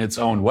important in its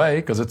own way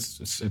because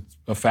it's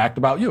a fact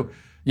about you.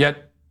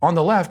 Yet, on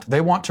the left,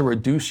 they want to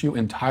reduce you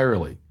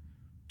entirely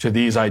to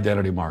these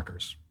identity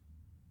markers.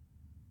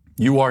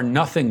 You are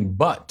nothing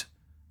but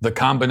the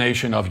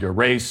combination of your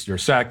race, your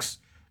sex,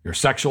 your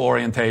sexual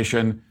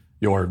orientation,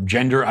 your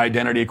gender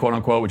identity, quote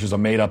unquote, which is a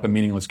made-up and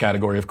meaningless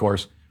category, of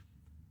course.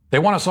 They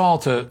want us all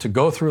to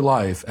go through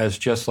life as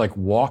just like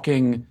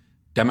walking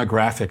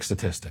demographic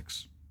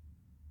statistics.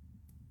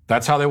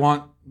 That's how they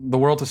want the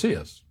world to see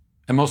us.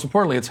 And most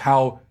importantly, it's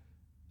how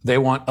they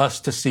want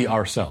us to see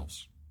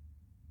ourselves.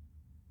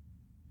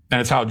 And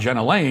it's how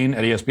Jenna Lane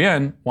at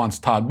ESPN wants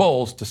Todd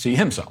Bowles to see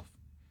himself.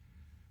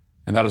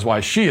 And that is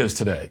why she is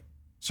today,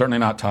 certainly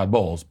not Todd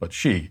Bowles, but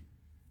she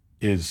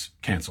is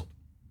canceled.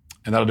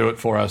 And that'll do it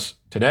for us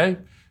today.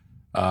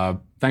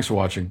 Thanks for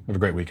watching. Have a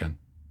great weekend.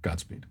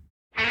 Godspeed.